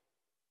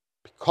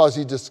 because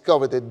he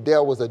discovered that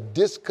there was a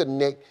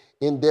disconnect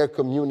in their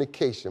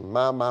communication.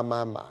 My.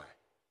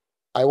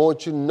 I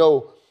want you to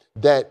know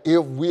that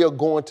if we are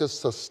going to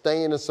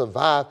sustain and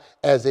survive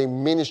as a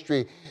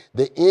ministry,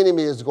 the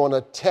enemy is going to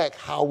attack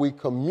how we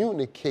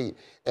communicate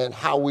and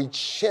how we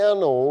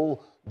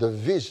channel the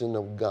vision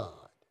of God.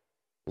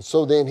 And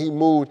so then he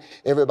moved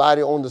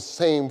everybody on the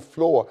same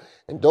floor.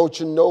 And don't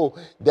you know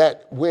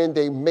that when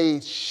they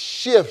made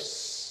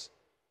shifts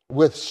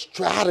with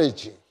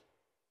strategy,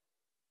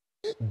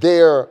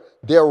 their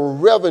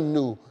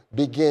revenue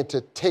began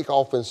to take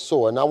off and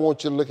soar. And I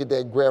want you to look at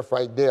that graph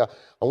right there.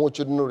 I want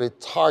you to know that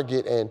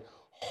Target and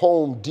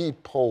Home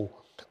Depot,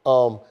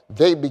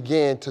 they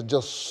began to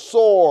just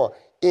soar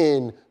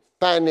in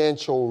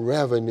financial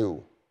revenue,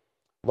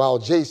 while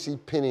J.C.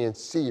 Penney and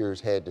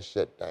Sears had to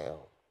shut down.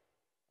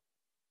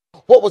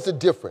 What was the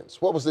difference?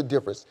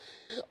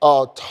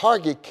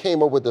 Target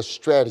came up with a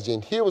strategy,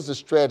 and here was the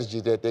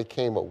strategy that they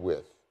came up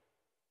with.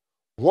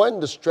 One,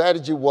 the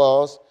strategy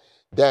was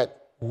that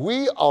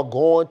we are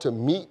going to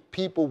meet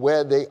people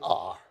where they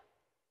are.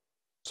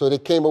 So they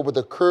came up with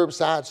a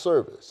curbside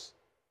service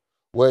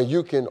where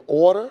you can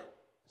order,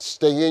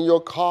 stay in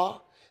your car,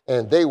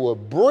 and they will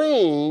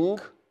bring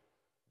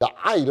the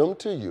item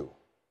to you.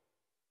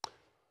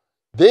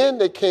 Then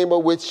they came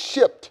up with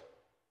Shipt.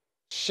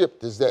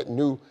 Shipt is that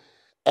new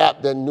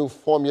app, that new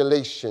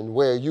formulation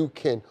where you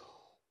can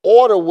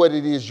order what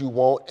it is you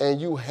want,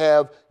 and you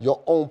have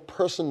your own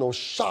personal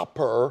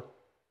shopper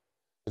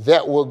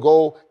that will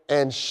go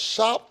and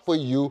shop for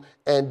you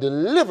and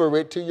deliver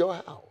it to your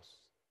house.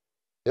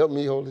 Help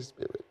me, Holy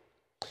Spirit.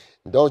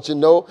 Don't you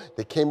know,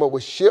 they came up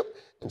with Shipt,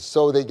 and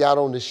so they got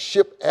on the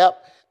Shipt app,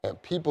 and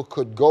people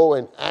could go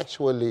and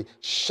actually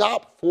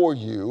shop for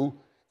you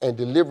and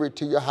deliver it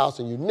to your house,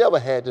 and you never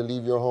had to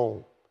leave your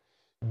home.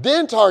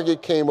 Then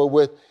Target came up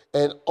with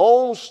an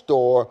own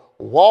store,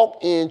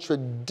 walk-in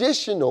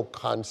traditional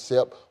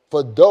concept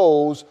for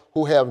those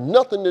who have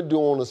nothing to do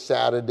on a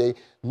Saturday,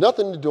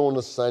 nothing to do on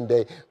a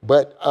Sunday,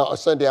 but a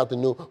Sunday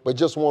afternoon, but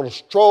just want to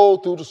stroll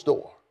through the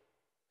store.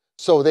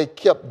 So they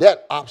kept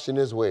that option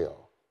as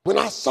well. When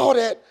I saw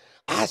that,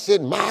 I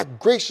said, my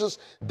gracious,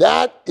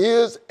 that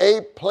is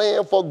a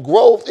plan for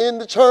growth in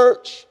the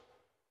church.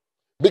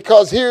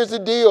 Because here's the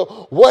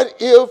deal. What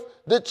if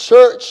the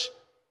church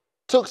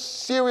took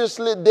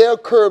seriously their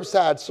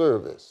curbside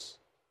service?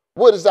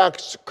 What is our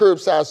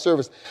curbside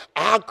service?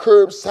 Our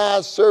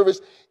curbside service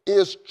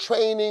is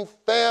training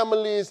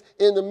families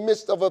in the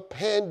midst of a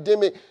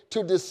pandemic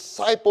to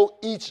disciple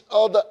each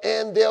other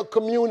and their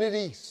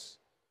communities.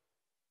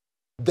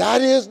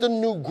 That is the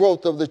new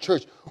growth of the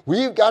church.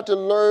 We've got to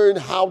learn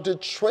how to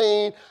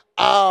train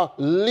our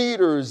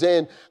leaders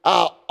and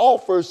our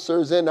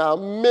officers and our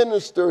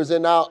ministers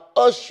and our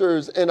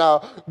ushers and our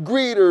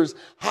greeters,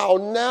 how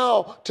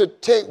now to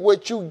take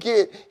what you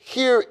get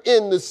here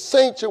in the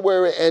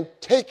sanctuary and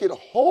take it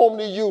home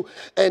to you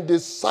and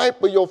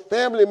disciple your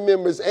family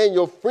members and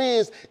your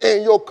friends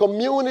and your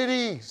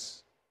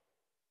communities.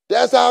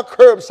 That's our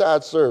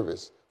curbside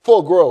service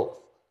for growth.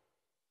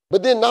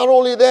 But then not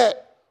only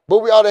that, but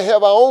we ought to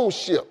have our own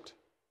Shipt.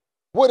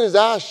 What is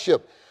our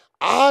Shipt?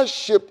 Our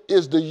Shipt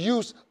is the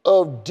use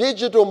of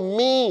digital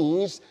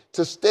means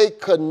to stay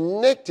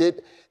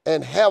connected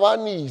and have our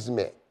needs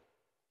met.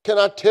 Can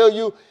I tell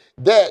you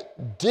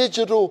that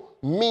digital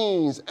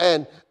means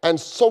and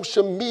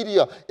social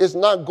media is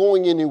not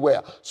going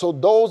anywhere? So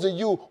those of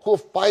you who are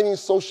fighting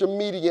social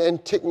media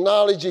and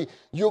technology,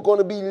 you're going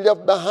to be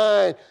left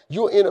behind.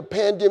 You're in a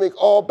pandemic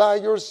all by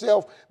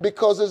yourself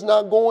because it's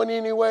not going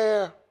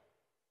anywhere.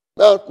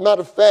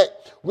 Matter of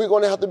fact, we're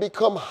going to have to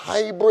become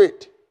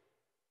hybrid.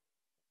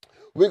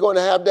 We're going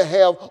to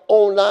have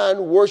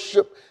online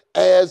worship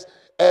as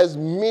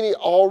many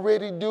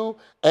already do.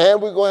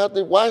 And we're going to have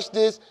to, watch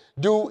this,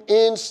 do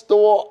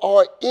in-store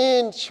or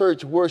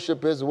in-church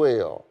worship as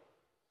well.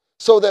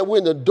 So that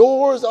when the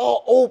doors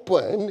are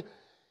open,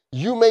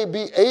 you may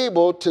be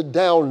able to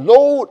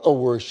download a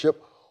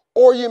worship,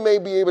 Or you may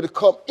be able to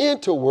come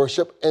into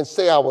worship and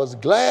say, I was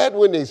glad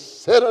when they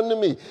said unto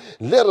me,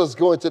 let us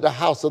go into the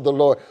house of the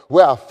Lord,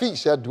 where our feet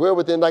shall dwell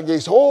within thy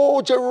gates.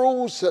 Oh,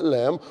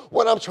 Jerusalem.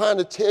 What I'm trying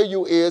to tell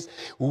you is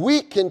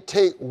we can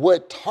take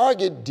what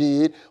Target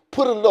did,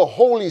 put a little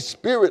Holy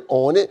Spirit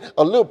on it,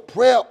 a little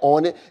prayer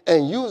on it,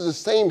 and use the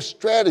same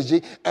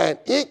strategy, and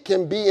it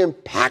can be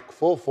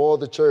impactful for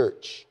the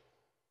church.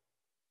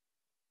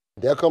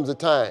 There comes a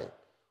time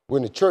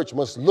when the church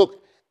must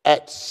look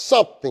at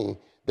something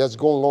that's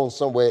going on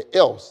somewhere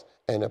else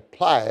and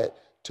apply it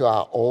to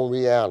our own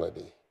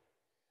reality.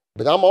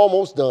 But I'm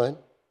almost done.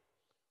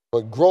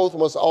 But growth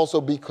must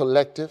also be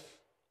collective.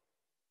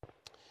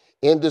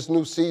 In this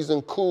new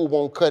season, cool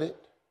won't cut it,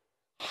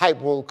 hype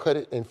won't cut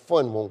it, and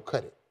fun won't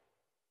cut it.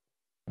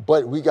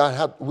 But we're going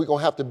to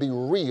have to be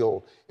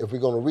real if we're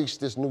going to reach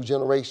this new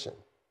generation.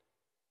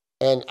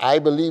 And I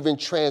believe in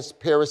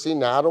transparency.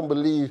 Now, I don't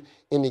believe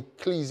in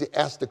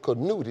ecclesiastical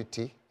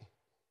nudity.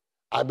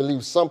 I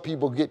believe some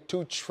people get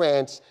too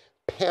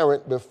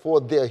transparent before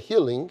their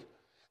healing,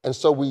 and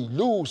so we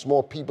lose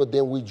more people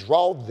than we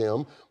draw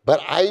them.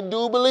 But I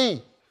do believe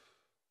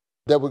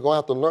that we're going to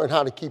have to learn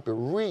how to keep it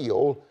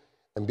real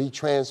and be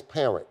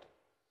transparent.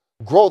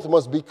 Growth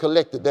must be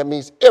collected. That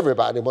means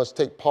everybody must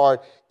take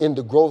part in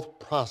the growth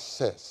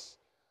process.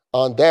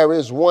 There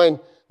is one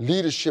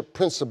leadership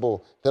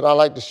principle that I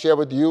like to share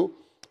with you.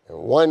 And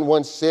one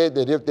once said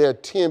that if there are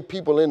 10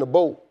 people in the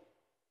boat,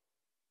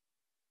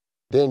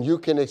 then you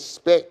can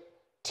expect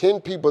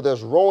 10 people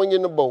that's rowing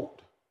in the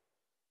boat.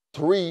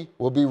 3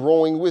 will be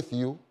rowing with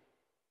you.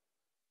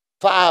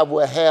 5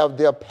 will have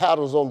their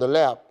paddles on the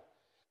lap,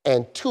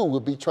 and 2 will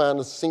be trying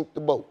to sink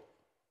the boat.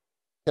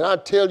 Can I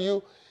tell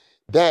you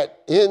that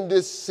in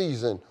this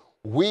season,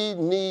 we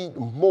need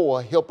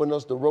more helping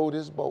us to row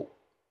this boat?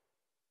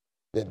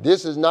 That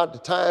this is not the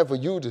time for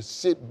you to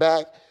sit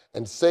back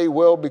and say,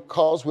 well,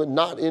 because we're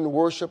not in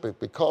worship, and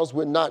because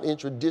we're not in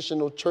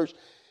traditional church,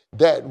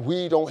 that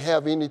we don't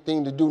have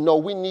anything to do. No,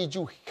 we need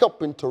you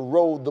helping to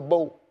row the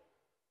boat.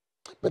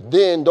 But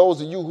then those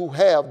of you who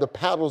have the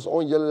paddles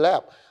on your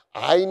lap,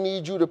 I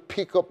need you to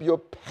pick up your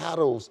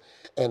paddles,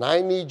 and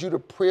I need you to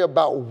pray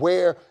about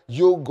where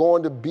you're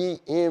going to be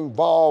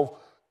involved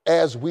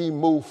as we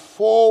move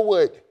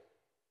forward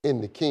in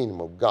the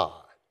kingdom of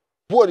God.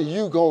 What are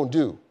you going to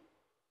do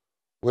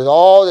with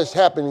all that's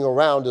happening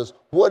around us?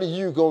 What are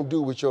you going to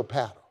do with your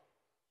paddle?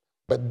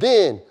 But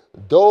then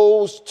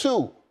those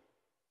 2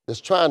 that's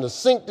trying to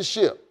sink the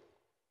ship,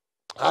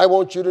 I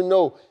want you to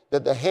know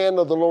that the hand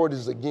of the Lord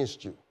is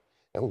against you.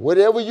 And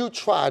whatever you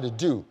try to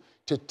do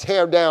to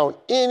tear down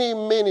any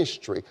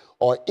ministry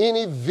or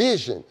any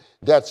vision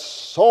that's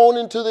sown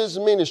into this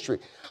ministry,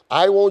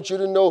 I want you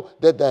to know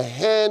that the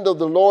hand of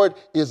the Lord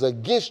is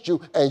against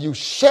you, and you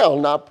shall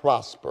not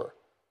prosper.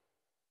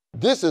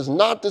 This is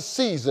not the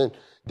season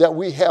that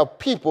we have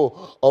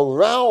people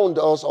around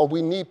us, or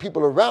we need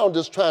people around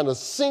us trying to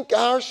sink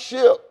our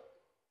ship.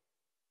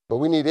 But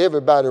we need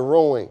everybody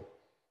rowing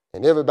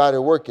and everybody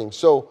working.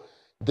 So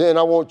then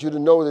I want you to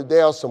know that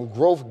there are some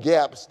growth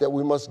gaps that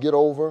we must get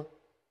over.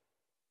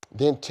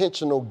 The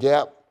intentional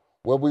gap,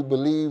 where we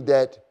believe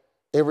that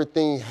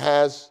everything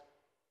has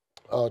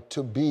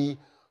to be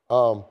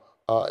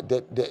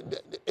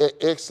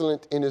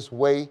excellent in its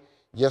way.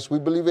 Yes, we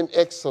believe in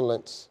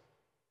excellence,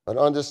 but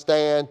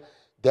understand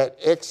that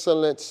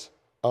excellence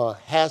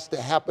has to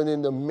happen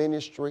in the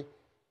ministry.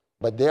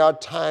 But there are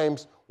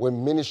times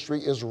when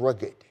ministry is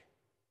rugged.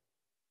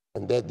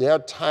 And that there are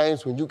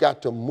times when you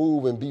got to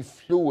move and be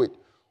fluid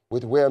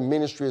with where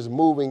ministry is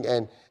moving,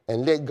 and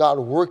let God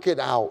work it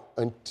out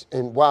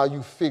and while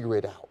you figure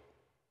it out.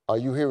 Are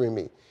you hearing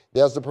me?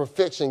 There's the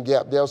perfection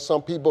gap. There are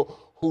some people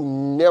who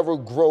never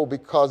grow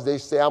because they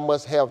say, I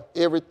must have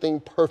everything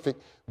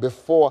perfect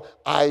before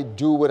I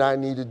do what I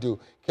need to do.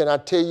 Can I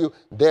tell you,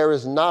 there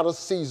is not a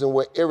season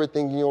where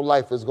everything in your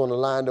life is going to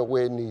line up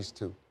where it needs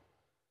to.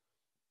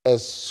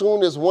 As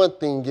soon as one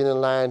thing get in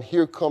line,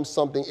 here comes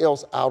something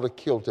else out of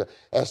kilter.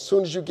 As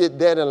soon as you get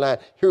that in line,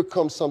 here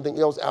comes something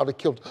else out of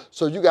kilter.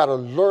 So you got to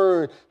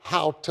learn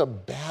how to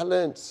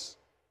balance.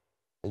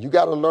 And you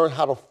got to learn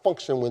how to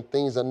function when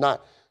things are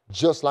not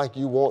just like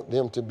you want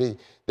them to be.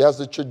 There's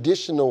a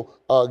traditional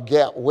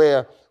gap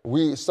where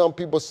some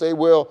people say,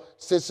 well,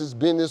 since it's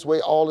been this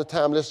way all the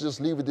time, let's just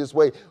leave it this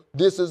way.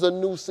 This is a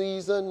new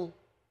season.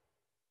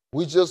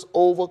 We just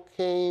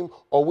overcame,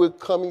 or we're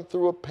coming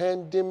through a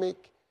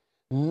pandemic.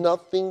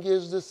 Nothing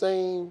is the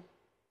same.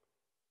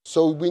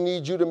 So we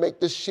need you to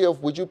make the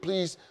shift. Would you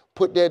please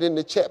put that in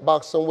the chat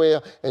box somewhere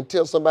and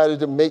tell somebody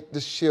to make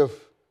the shift?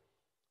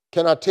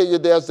 Can I tell you,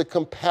 there's the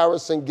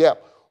comparison gap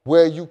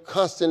where you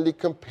constantly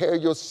compare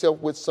yourself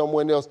with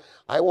someone else.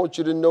 I want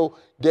you to know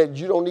that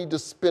you don't need to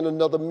spend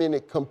another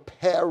minute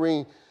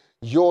comparing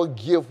your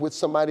gift with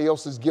somebody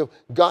else's gift.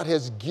 God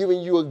has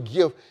given you a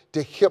gift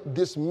to help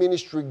this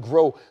ministry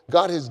grow.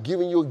 God has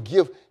given you a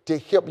gift to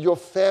help your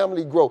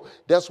family grow.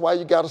 That's why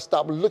you got to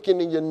stop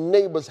looking in your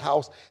neighbor's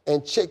house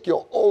and check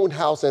your own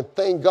house and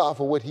thank God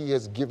for what he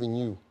has given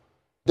you.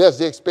 There's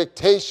the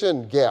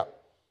expectation gap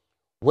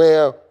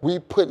where we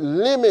put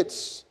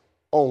limits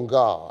on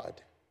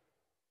God.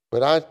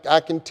 But I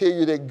can tell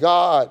you that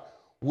God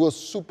will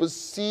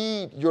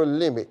supersede your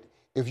limit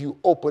if you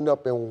open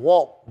up and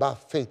walk by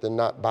faith and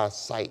not by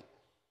sight.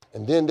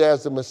 And then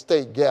there's the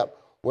mistake gap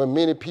where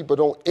many people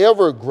don't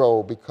ever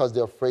grow because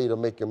they're afraid of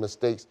making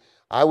mistakes.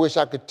 I wish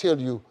I could tell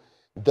you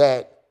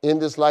that in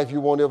this life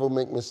you won't ever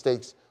make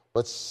mistakes,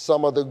 but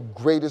some of the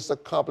greatest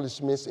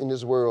accomplishments in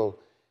this world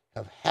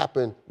have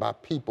happened by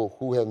people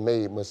who have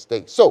made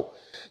mistakes. So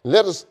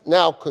let us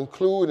now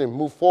conclude and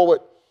move forward.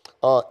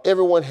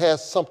 Everyone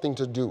has something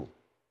to do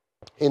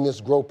in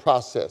this growth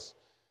process.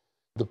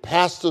 The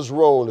pastor's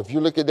role, if you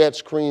look at that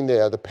screen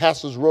there, the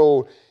pastor's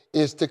role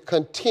is to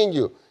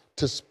continue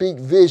to speak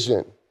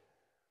vision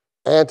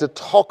and to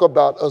talk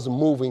about us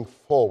moving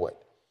forward.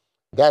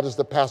 That is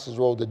the pastor's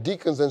role. The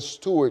deacons and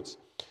stewards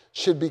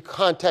should be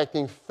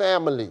contacting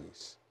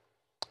families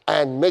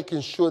and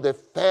making sure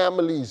that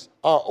families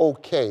are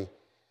okay,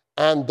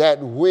 and that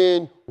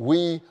when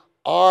we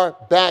are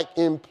back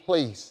in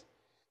place,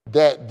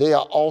 that they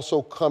are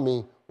also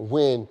coming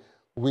when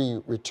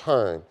we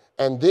return.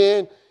 And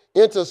then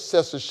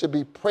intercessors should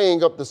be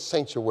praying up the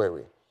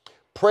sanctuary.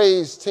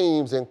 Praise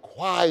teams and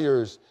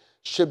choirs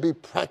should be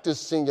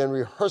practicing and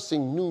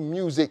rehearsing new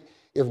music,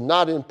 if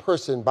not in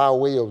person, by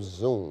way of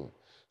Zoom.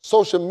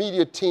 Social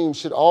media teams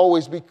should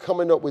always be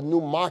coming up with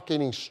new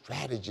marketing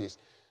strategies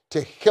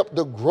to help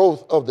the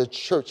growth of the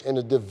church and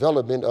the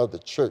development of the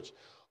church.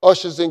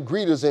 Ushers and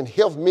greeters and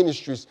health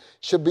ministries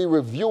should be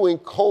reviewing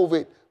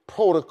COVID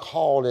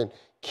protocol and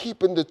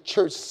keeping the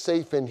church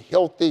safe and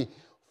healthy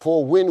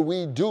for when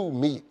we do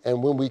meet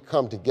and when we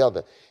come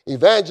together.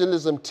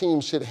 Evangelism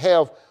teams should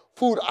have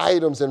food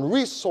items and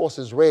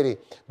resources ready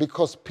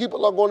because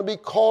people are going to be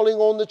calling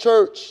on the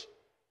church.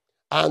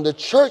 And the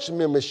church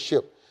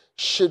membership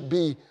should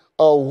be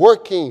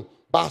working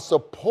by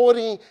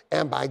supporting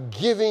and by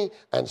giving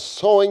and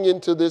sowing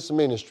into this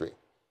ministry.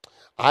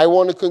 I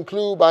want to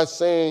conclude by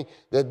saying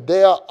that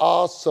there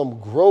are some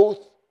growth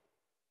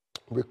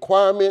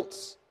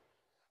requirements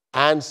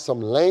and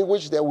some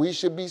language that we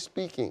should be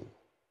speaking,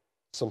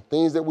 some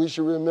things that we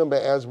should remember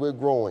as we're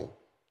growing.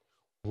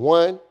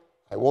 One,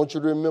 I want you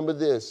to remember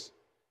this,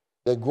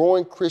 that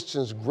growing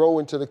Christians grow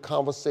into the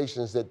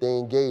conversations that they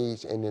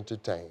engage and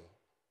entertain.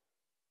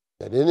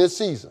 That in this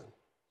season,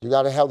 you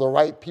got to have the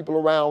right people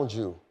around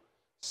you,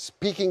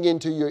 speaking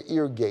into your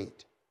ear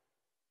gate,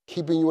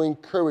 keeping you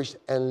encouraged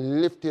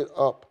and lifted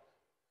up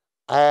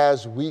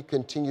as we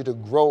continue to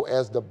grow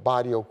as the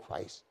body of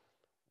Christ.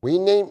 We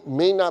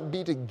may not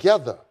be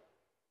together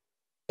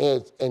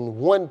in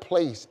one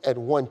place at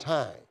one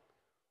time,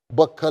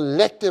 but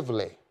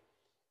collectively,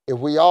 if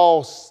we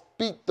all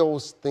speak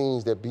those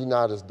things that be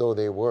not as though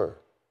they were,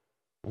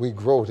 we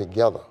grow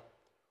together.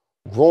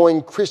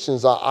 Growing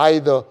Christians are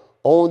either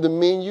on the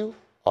menu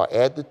or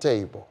at the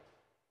table.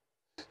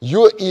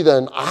 You're either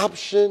an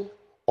option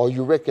or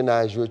you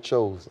recognize you're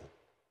chosen.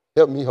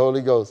 Help me,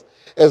 Holy Ghost.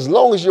 As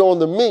long as you're on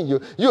the menu,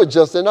 you're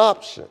just an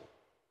option.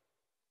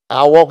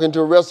 I walk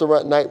into a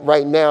restaurant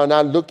right now and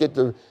I look at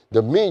the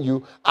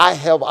menu, I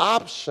have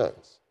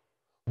options.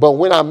 But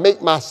when I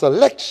make my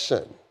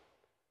selection,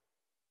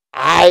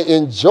 I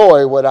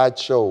enjoy what I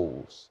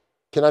chose.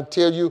 Can I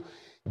tell you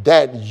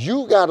that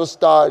you got to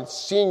start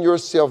seeing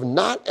yourself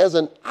not as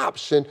an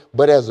option,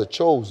 but as a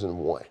chosen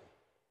one?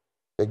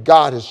 That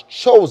God has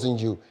chosen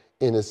you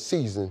in a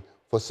season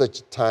for such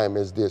a time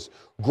as this.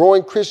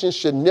 Growing Christians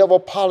should never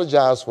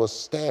apologize for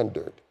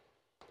standard.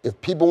 If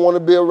people want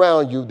to be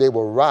around you, they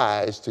will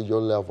rise to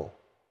your level.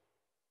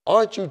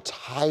 Aren't you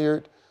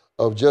tired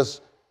of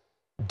just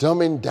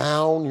dumbing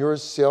down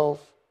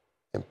yourself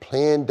and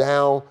playing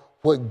down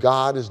what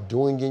God is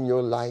doing in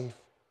your life?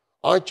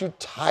 Aren't you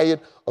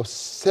tired of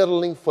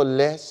settling for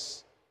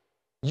less?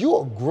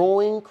 You're a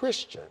growing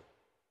Christian.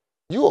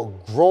 You're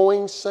a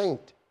growing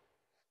saint.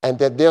 And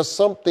that there's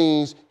some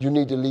things you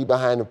need to leave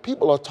behind. If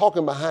people are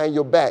talking behind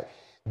your back,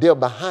 they're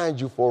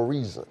behind you for a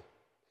reason.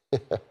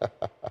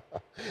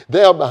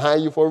 They are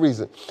behind you for a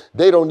reason.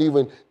 They don't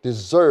even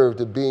deserve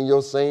to be in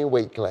your same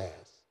weight class.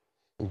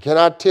 And can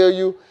I tell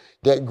you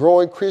that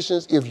growing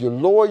Christians, if you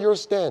lower your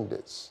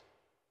standards,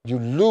 you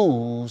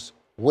lose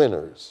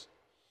winners.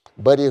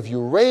 But if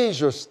you raise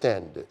your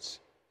standards,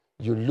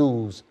 you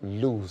lose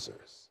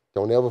losers.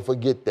 Don't ever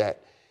forget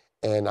that.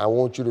 And I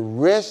want you to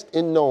rest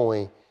in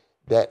knowing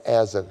that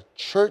as a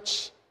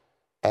church,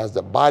 as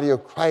the body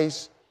of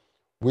Christ,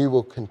 we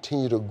will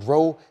continue to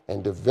grow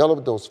and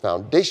develop those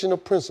foundational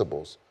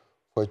principles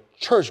for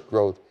church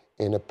growth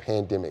in a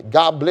pandemic.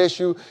 God bless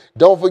you.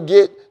 Don't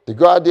forget to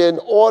go out there and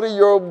order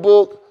your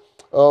book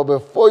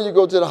before you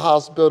go to the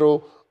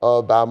hospital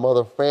by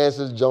Mother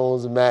Frances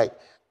Jones Mack,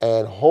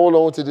 and hold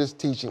on to this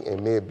teaching,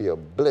 and may it be a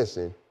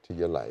blessing to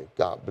your life.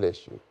 God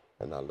bless you,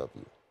 and I love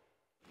you.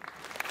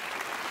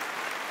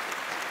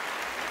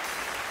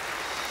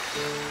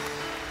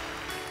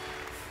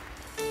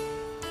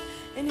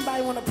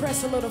 Anybody want to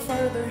press a little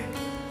further?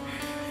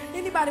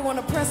 Anybody want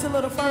to press a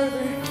little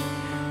further?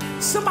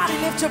 Somebody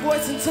lift your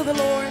voice into the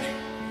Lord.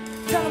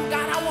 Tell him,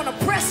 God, I want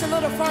to press a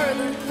little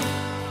further.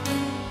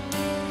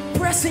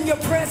 Press in your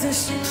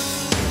presence.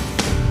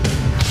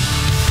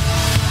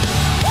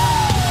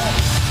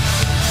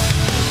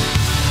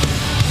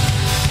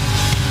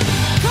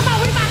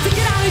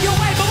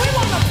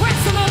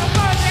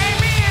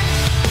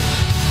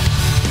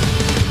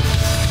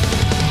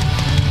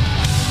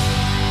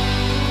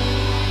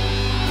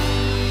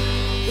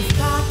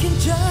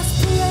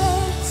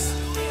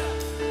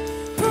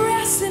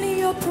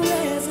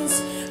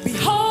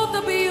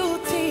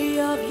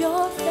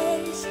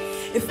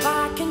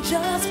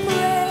 just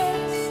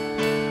press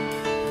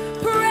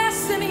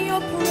in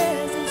your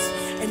presence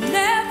and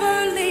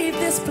never leave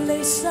this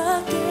place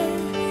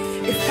again.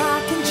 If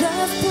I can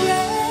just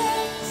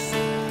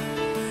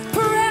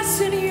press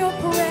in your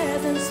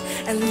presence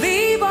and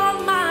leave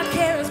all my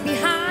cares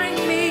behind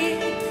me,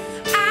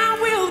 I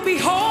will be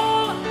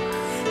whole,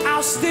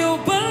 I'll still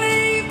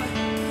believe,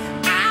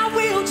 I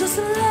will just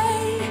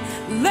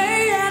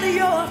lay at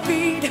your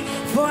feet,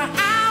 for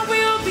I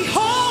will be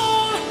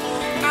whole,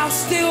 I'll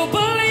still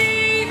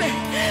believe,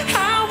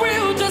 I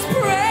will just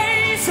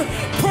praise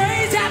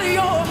at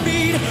your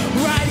feet,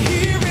 right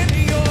here in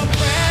your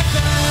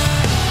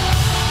presence.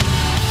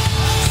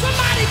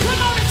 Somebody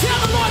come on and tell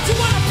the Lord you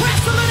want to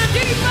press a little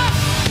deeper.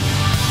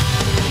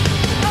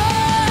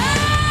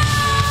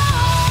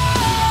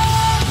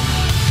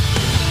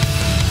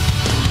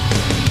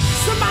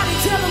 Somebody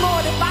tell the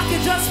Lord, if I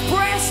could just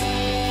press,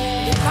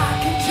 if I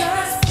can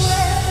just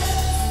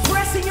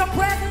press in your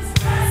presence,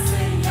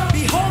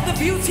 behold the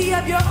beauty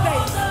of your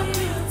face.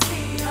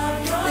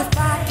 If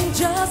I can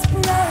just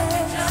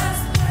press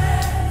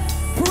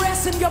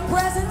in your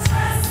presence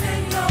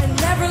and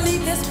never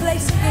leave this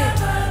place again.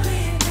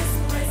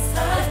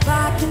 If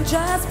I can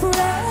just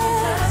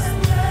press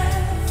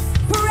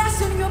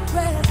in your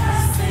presence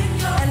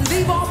and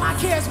leave all my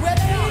cares with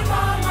me,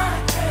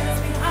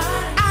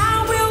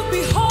 I will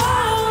be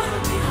whole,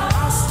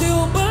 I'll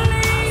still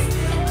believe,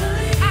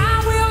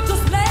 I will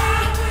just lay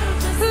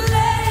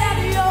at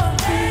your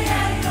feet,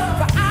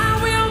 for I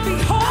will be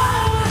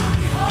whole,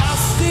 I'll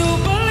still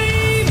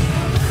believe,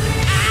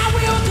 I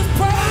will just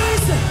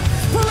praise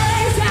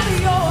at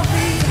your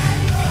feet,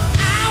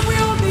 I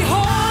will be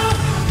whole,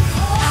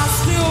 I'll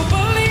still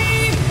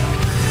believe,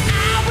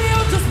 I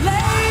will just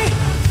lay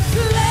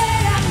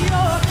at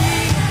your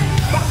feet,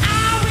 for I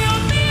will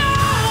be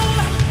whole,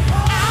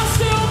 I'll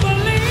still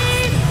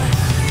believe,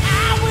 I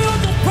will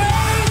just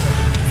praise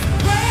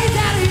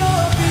at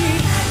your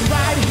feet,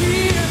 right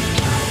here.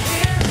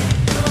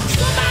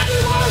 Somebody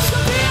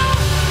worship him.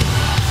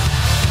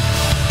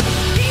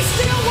 He's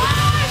still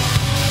alive,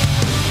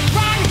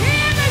 right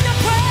here in your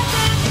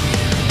presence.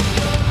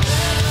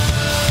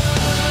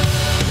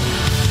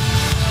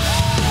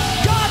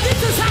 God,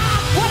 this is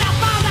what I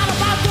found out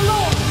about the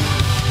Lord.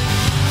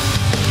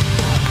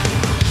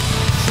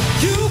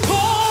 You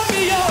call me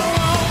your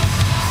own.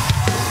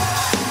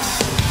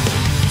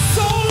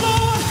 So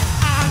Lord,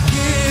 I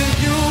give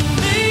you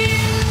me.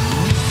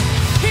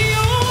 You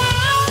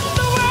around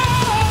the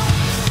world.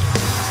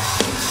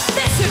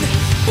 Listen,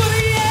 but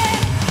yet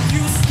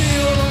you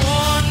still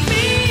want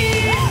me.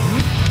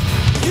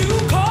 You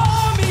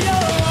call me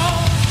your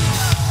own.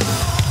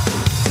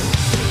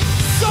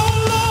 So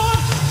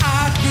Lord, I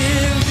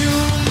give you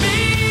me.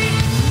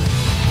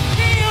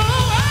 You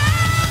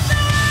around the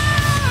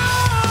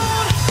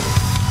world.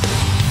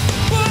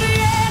 But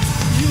yet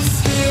you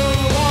still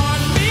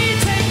want me.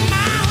 Take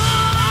my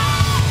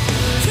heart,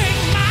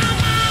 take my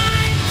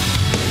mind,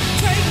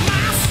 take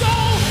my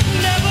soul,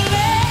 never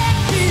let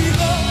me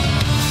go.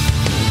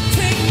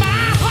 Take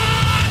my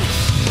heart,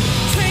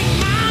 take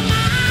my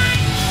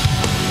mind,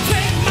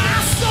 take my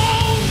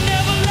soul,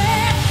 never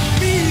let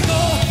me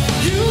go.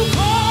 You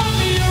call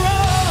me your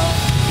own.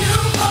 You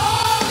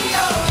call me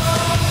your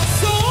own.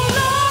 So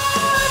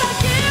Lord, I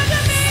give to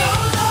me. So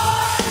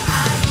Lord, I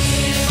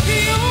give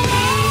you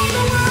all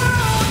the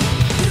world.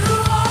 You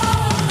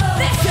all the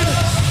world. Listen,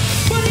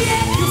 but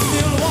yet you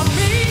still want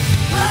me.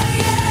 But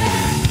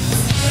yet you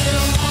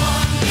still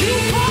want me. You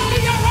call me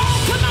your own.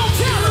 Come on,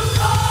 tell him. You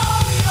call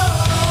me your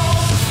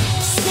own.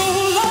 So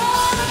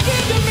Lord, I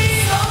give to me.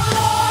 So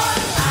Lord,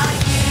 I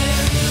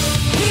give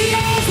you. He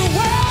owns the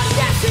world,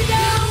 yes he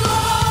does.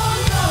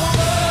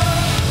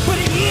 But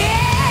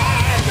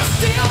yeah, you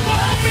still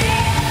want me.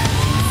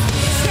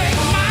 Take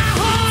my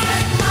heart,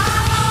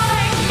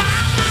 take my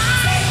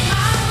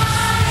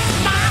mind,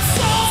 my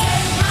soul,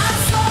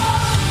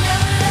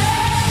 never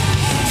let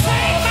me go.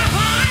 Take my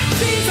heart,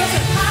 Jesus.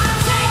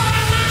 Take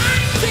my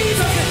mind,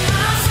 Jesus.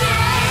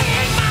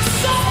 Take my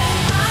soul,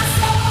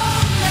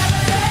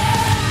 never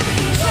let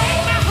me go.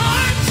 Take my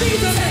heart,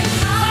 Jesus.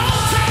 Oh,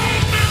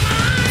 take my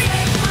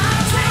mind,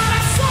 take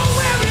my soul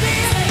where it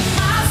is. Take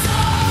my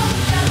soul,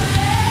 never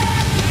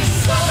let me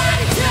go.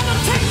 Somebody tell them,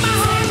 take my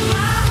heart,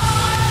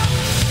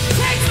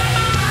 take my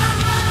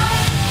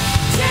mind,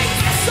 take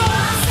my soul,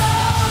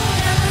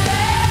 never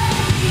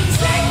let me go.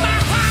 Take my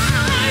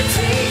heart,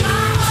 Jesus.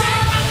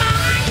 Take my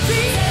mind,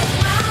 Jesus.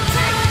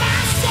 Take my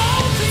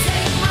soul, Jesus.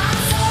 Take my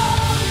soul,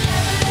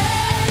 never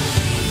let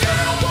me go. I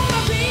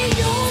wanna be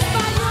used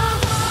by you.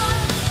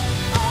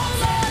 Oh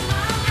Lord,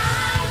 I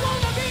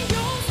wanna be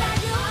used by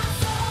you.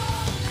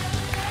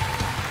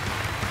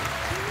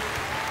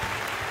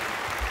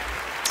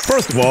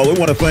 First of all, we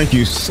want to thank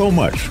you so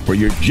much for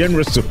your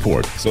generous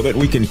support so that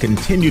we can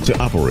continue to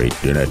operate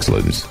in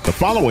excellence. The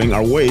following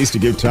are ways to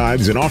give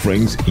tithes and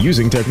offerings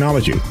using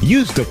technology.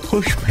 Use the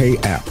Push Pay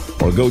app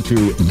or go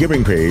to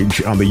Giving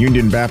page on the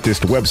Union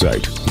Baptist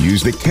website.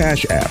 Use the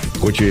Cash app,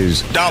 which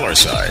is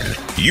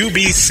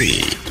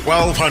 $UBC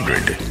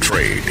 1200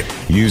 Trade.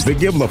 Use the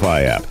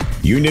Givelify app.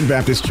 Union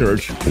Baptist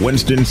Church,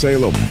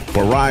 Winston-Salem.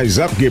 For Rise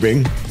Up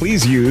giving,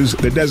 please use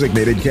the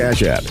designated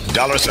Cash App.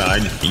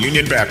 $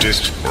 Union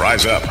Baptist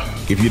Rise Up.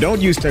 If you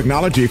don't use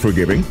technology for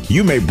giving,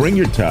 you may bring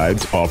your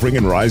tithes, offering,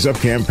 and Rise Up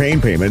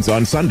campaign payments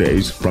on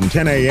Sundays from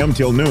 10 a.m.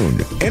 till noon.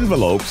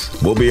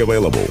 Envelopes will be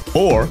available.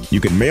 Or you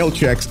can mail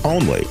checks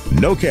only.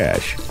 No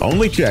cash.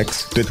 Only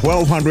checks to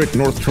 1200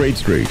 North Trade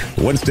Street,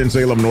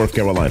 Winston-Salem, North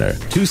Carolina,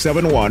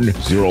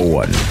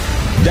 27101.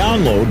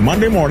 Download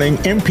Monday Morning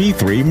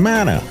MP3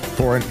 Manna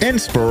for an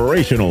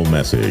inspirational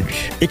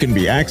message. It can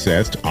be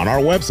accessed on our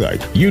website,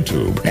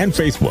 YouTube, and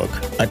Facebook.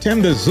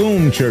 Attend the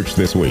Zoom church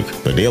this week.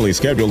 The daily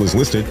schedule is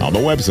listed on the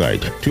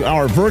website. To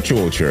our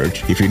virtual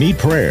church, if you need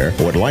prayer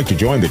or would like to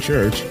join the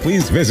church,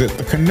 please visit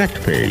the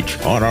Connect page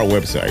on our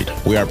website.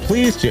 We are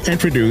pleased to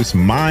introduce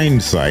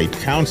MindSight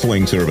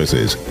Counseling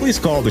Services. Please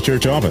call the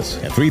church office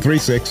at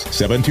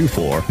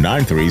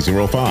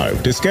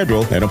 336-724-9305 to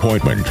schedule an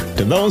appointment.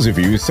 To those of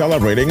you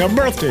celebrating a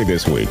birthday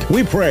this week,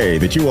 we pray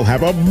that you will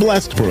have a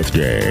blessed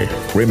birthday.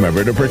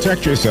 Remember to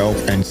protect yourself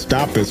and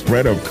stop the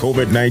spread of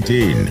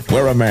COVID-19.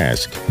 Wear a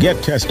mask,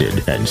 get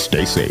tested, and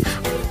stay safe.